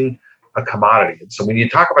moving a commodity. And so when you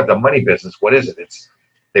talk about the money business, what is it? It's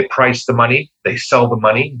they price the money, they sell the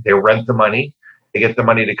money, they rent the money, they get the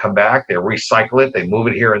money to come back, they recycle it, they move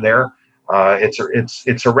it here and there.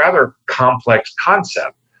 It's a rather complex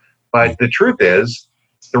concept. But the truth is,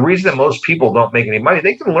 the reason that most people don't make any money,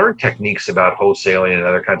 they can learn techniques about wholesaling and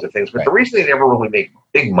other kinds of things. But right. The reason they never really make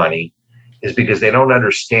big money is because they don't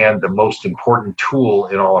understand the most important tool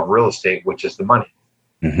in all of real estate, which is the money.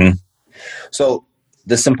 Mm-hmm. So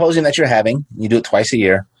the symposium that you're having, you do it twice a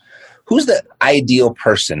year. Who's the ideal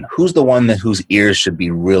person? Who's the one whose ears should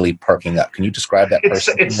be really perking up? Can you describe that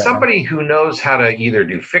person? It's somebody who knows how to either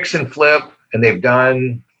do fix and flip, and they've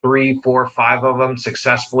done 3, 4, 5 of them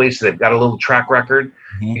successfully, so they've got a little track record.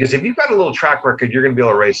 Mm-hmm. Because if you've got a little track record, you're going to be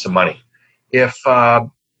able to raise some money.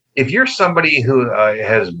 If you're somebody who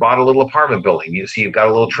has bought a little apartment building, you see you've got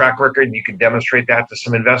a little track record, and you can demonstrate that to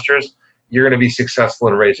some investors, you're going to be successful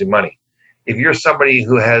in raising money. If you're somebody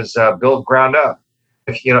who has built ground up,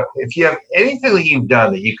 if you have anything that you've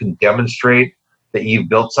done that you can demonstrate that you've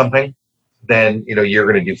built something, then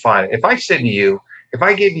you're going to do fine. If I said to you, if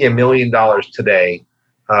I gave you $1 million today,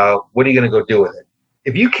 what are you going to go do with it?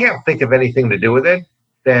 If you can't think of anything to do with it,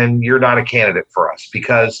 then you're not a candidate for us,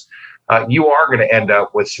 because you are going to end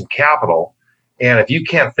up with some capital. And if you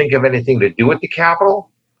can't think of anything to do with the capital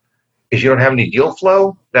because you don't have any deal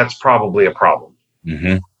flow, that's probably a problem.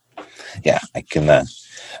 Mm-hmm. Yeah, I can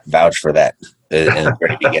vouch for that in the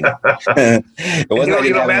very beginning. Matt,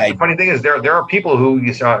 the funny thing is there are people who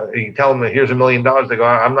you tell them, here's $1 million. They go,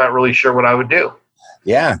 I'm not really sure what I would do.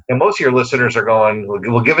 Yeah. And most of your listeners are going,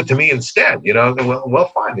 well, give it to me instead.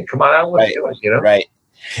 Well, fine. Then come on out and let's do it. Right.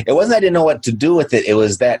 It wasn't I didn't know what to do with it. It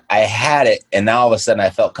was that I had it, and now all of a sudden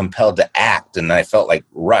I felt compelled to act, and I felt like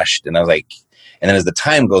rushed. And I was like, and then as the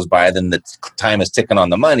time goes by, then the time is ticking on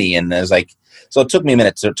the money. And I was like, so it took me a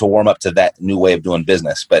minute to warm up to that new way of doing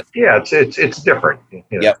business. But yeah, it's different.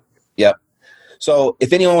 Yep. So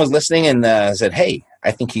if anyone was listening and said, hey,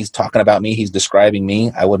 I think he's talking about me, he's describing me,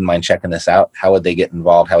 I wouldn't mind checking this out. How would they get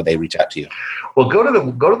involved? How would they reach out to you? Well, go to the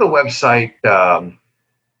website,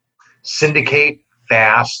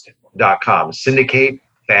 syndicatefast.com,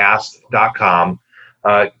 syndicatefast.com.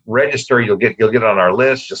 Register. You'll get on our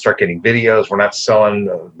list. You'll start getting videos. We're not selling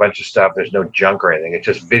a bunch of stuff. There's no junk or anything. It's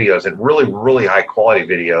just videos, and really, really high quality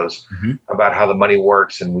videos about how the money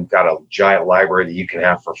works. And we've got a giant library that you can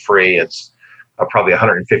have for free. It's probably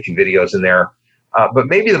 150 videos in there. But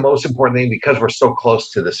maybe the most important thing, because we're so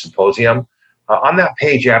close to the symposium, on that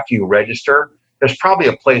page after you register, there's probably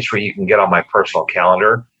a place where you can get on my personal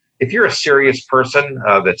calendar. If you're a serious person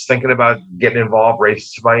that's thinking about getting involved, raising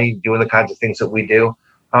some money, doing the kinds of things that we do,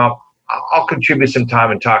 I'll contribute some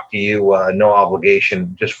time and talk to you, no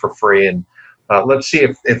obligation, just for free. And let's see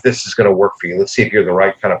if this is going to work for you. Let's see if you're the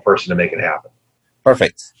right kind of person to make it happen.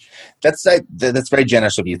 Perfect. That's very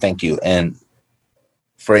generous of you. Thank you. And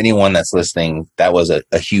for anyone that's listening, that was a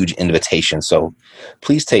huge invitation. So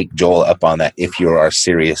please take Joel up on that if you are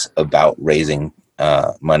serious about raising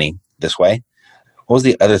money this way. What was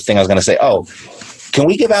the other thing I was going to say? Oh, can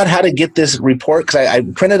we give out how to get this report? Because I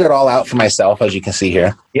printed it all out for myself, as you can see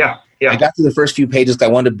here. Yeah. I got through the first few pages because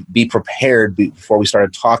I wanted to be prepared before we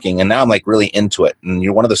started talking. And now I'm like really into it. And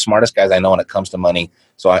you're one of the smartest guys I know when it comes to money.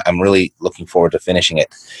 So I'm really looking forward to finishing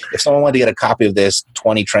it. If someone wanted to get a copy of this,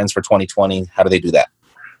 20 Trends for 2020, how do they do that?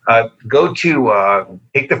 Go to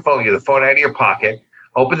take the phone out of your pocket,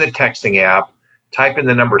 open the texting app, type in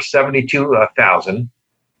the number 72,000.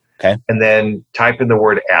 Okay. And then type in the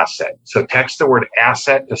word asset. So text the word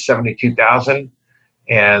asset to 72,000,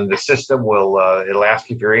 and the system will it'll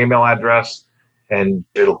ask you for your email address, and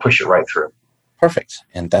it'll push it right through. Perfect.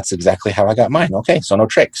 And that's exactly how I got mine. Okay, so no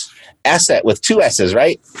tricks. Asset with 2 S's,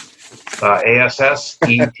 right?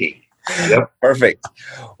 ASSET. Yep. Perfect.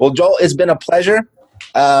 Well, Joel, it's been a pleasure.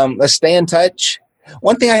 Let's stay in touch.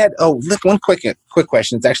 One thing I had. Oh, look, one quick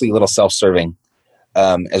question. It's actually a little self-serving.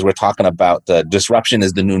 As we're talking about disruption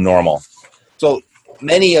is the new normal. So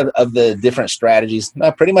many of the different strategies,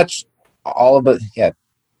 pretty much all of it,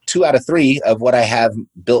 2 out of 3 of what I have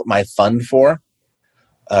built my fund for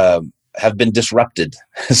have been disrupted.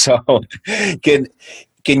 So can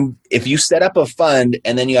if you set up a fund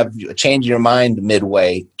and then you have changed your mind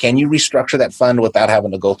midway, can you restructure that fund without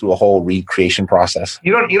having to go through a whole recreation process?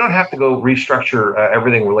 You don't have to go restructure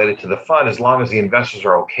everything related to the fund as long as the investors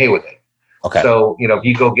are okay with it. Okay. So, if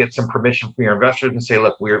you go get some permission from your investors and say,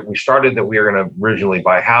 look, we started that we were going to originally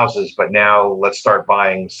buy houses, but now let's start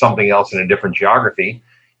buying something else in a different geography.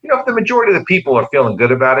 If the majority of the people are feeling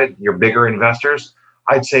good about it, your bigger investors,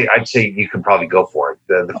 I'd say you can probably go for it.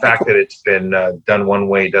 The fact that it's been done one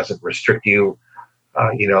way doesn't restrict you,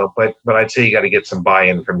 but I'd say you got to get some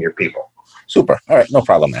buy-in from your people. Super. All right. No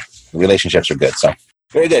problem there. The relationships are good. So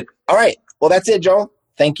very good. All right. Well, that's it, Joel.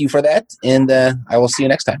 Thank you for that. And I will see you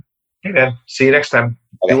next time. Hey, man. See you next time.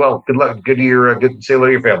 Okay. Do well. Good luck. Good to say hello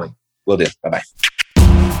to your family. Will do. Bye-bye.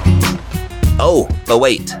 Oh, but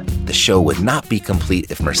wait. The show would not be complete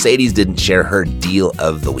if Mercedes didn't share her deal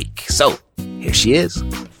of the week. So, here she is.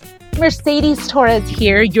 Mercedes Torres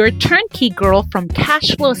here, your turnkey girl from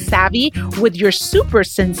Cashflow Savvy with your super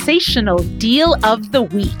sensational deal of the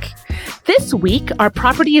week. This week, our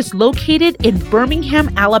property is located in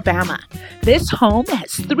Birmingham, Alabama. This home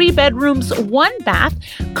has 3 bedrooms, 1 bath,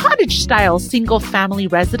 cottage-style single-family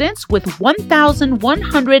residence with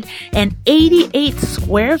 1,188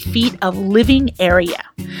 square feet of living area.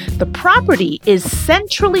 The property is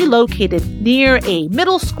centrally located near a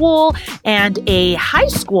middle school and a high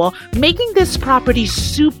school, making this property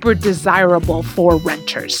super desirable for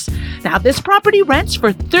renters. Now, this property rents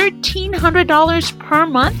for $1,300 per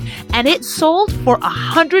month, and it sold for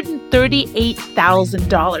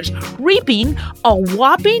 $138,000, reaping a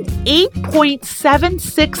whopping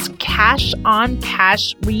 8.76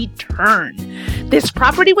 cash-on-cash return. This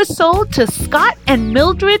property was sold to Scott and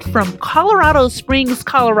Mildred from Colorado Springs,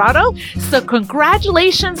 Colorado. So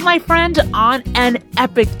congratulations, my friend, on an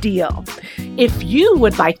epic deal. If you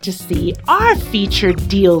would like to see our featured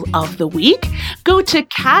deal of the week, go to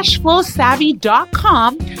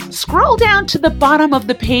cashflowsavvy.com, scroll down to the bottom of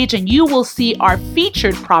the page, and you will see our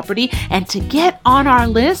featured property. And to get on our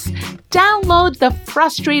list, download the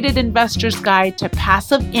Frustrated Investor's Guide to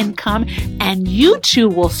Passive Income, and you too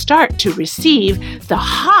will start to receive the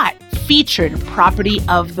hot featured property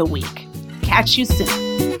of the week. Catch you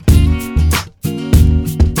soon.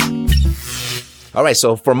 All right,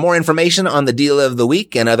 so for more information on the deal of the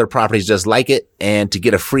week and other properties just like it, and to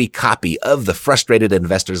get a free copy of the Frustrated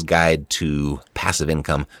Investor's Guide to Passive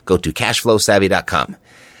Income, go to cashflowsavvy.com.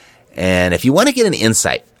 And if you want to get an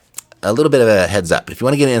insight, a little bit of a heads up, if you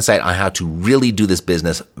want to get an insight on how to really do this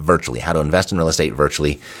business virtually, how to invest in real estate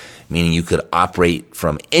virtually, meaning you could operate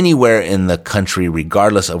from anywhere in the country,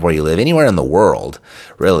 regardless of where you live, anywhere in the world,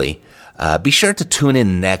 really, be sure to tune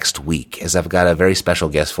in next week, as I've got a very special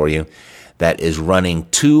guest for you that is running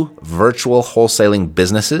 2 virtual wholesaling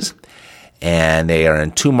businesses, and they are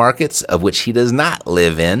in 2 markets of which he does not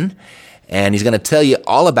live in. And he's going to tell you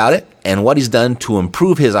all about it and what he's done to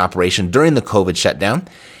improve his operation during the COVID shutdown.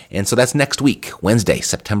 And so that's next week, Wednesday,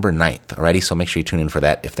 September 9th. Alrighty, so make sure you tune in for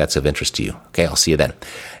that if that's of interest to you. Okay, I'll see you then.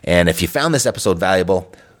 And if you found this episode valuable,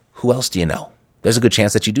 who else do you know? There's a good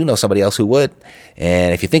chance that you do know somebody else who would.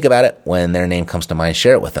 And if you think about it, when their name comes to mind,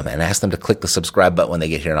 share it with them and ask them to click the subscribe button when they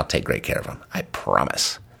get here, and I'll take great care of them. I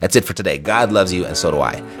promise. That's it for today. God loves you, and so do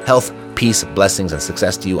I. Health, peace, blessings, and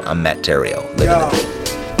success to you. I'm Matt Theriault.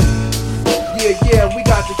 Yeah, we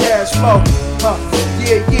got the cash flow.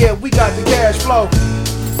 Yeah, we got the cash flow.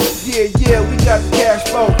 Yeah, we got the cash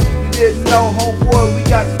flow. You didn't know, homeboy, we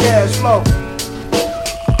got the cash flow.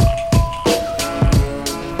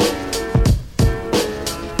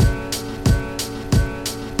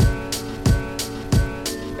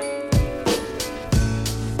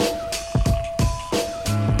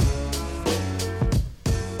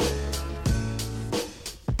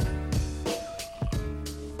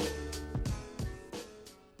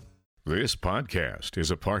 This podcast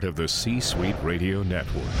is a part of the C-Suite Radio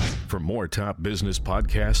Network. For more top business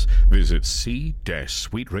podcasts, visit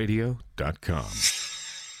c-suiteradio.com.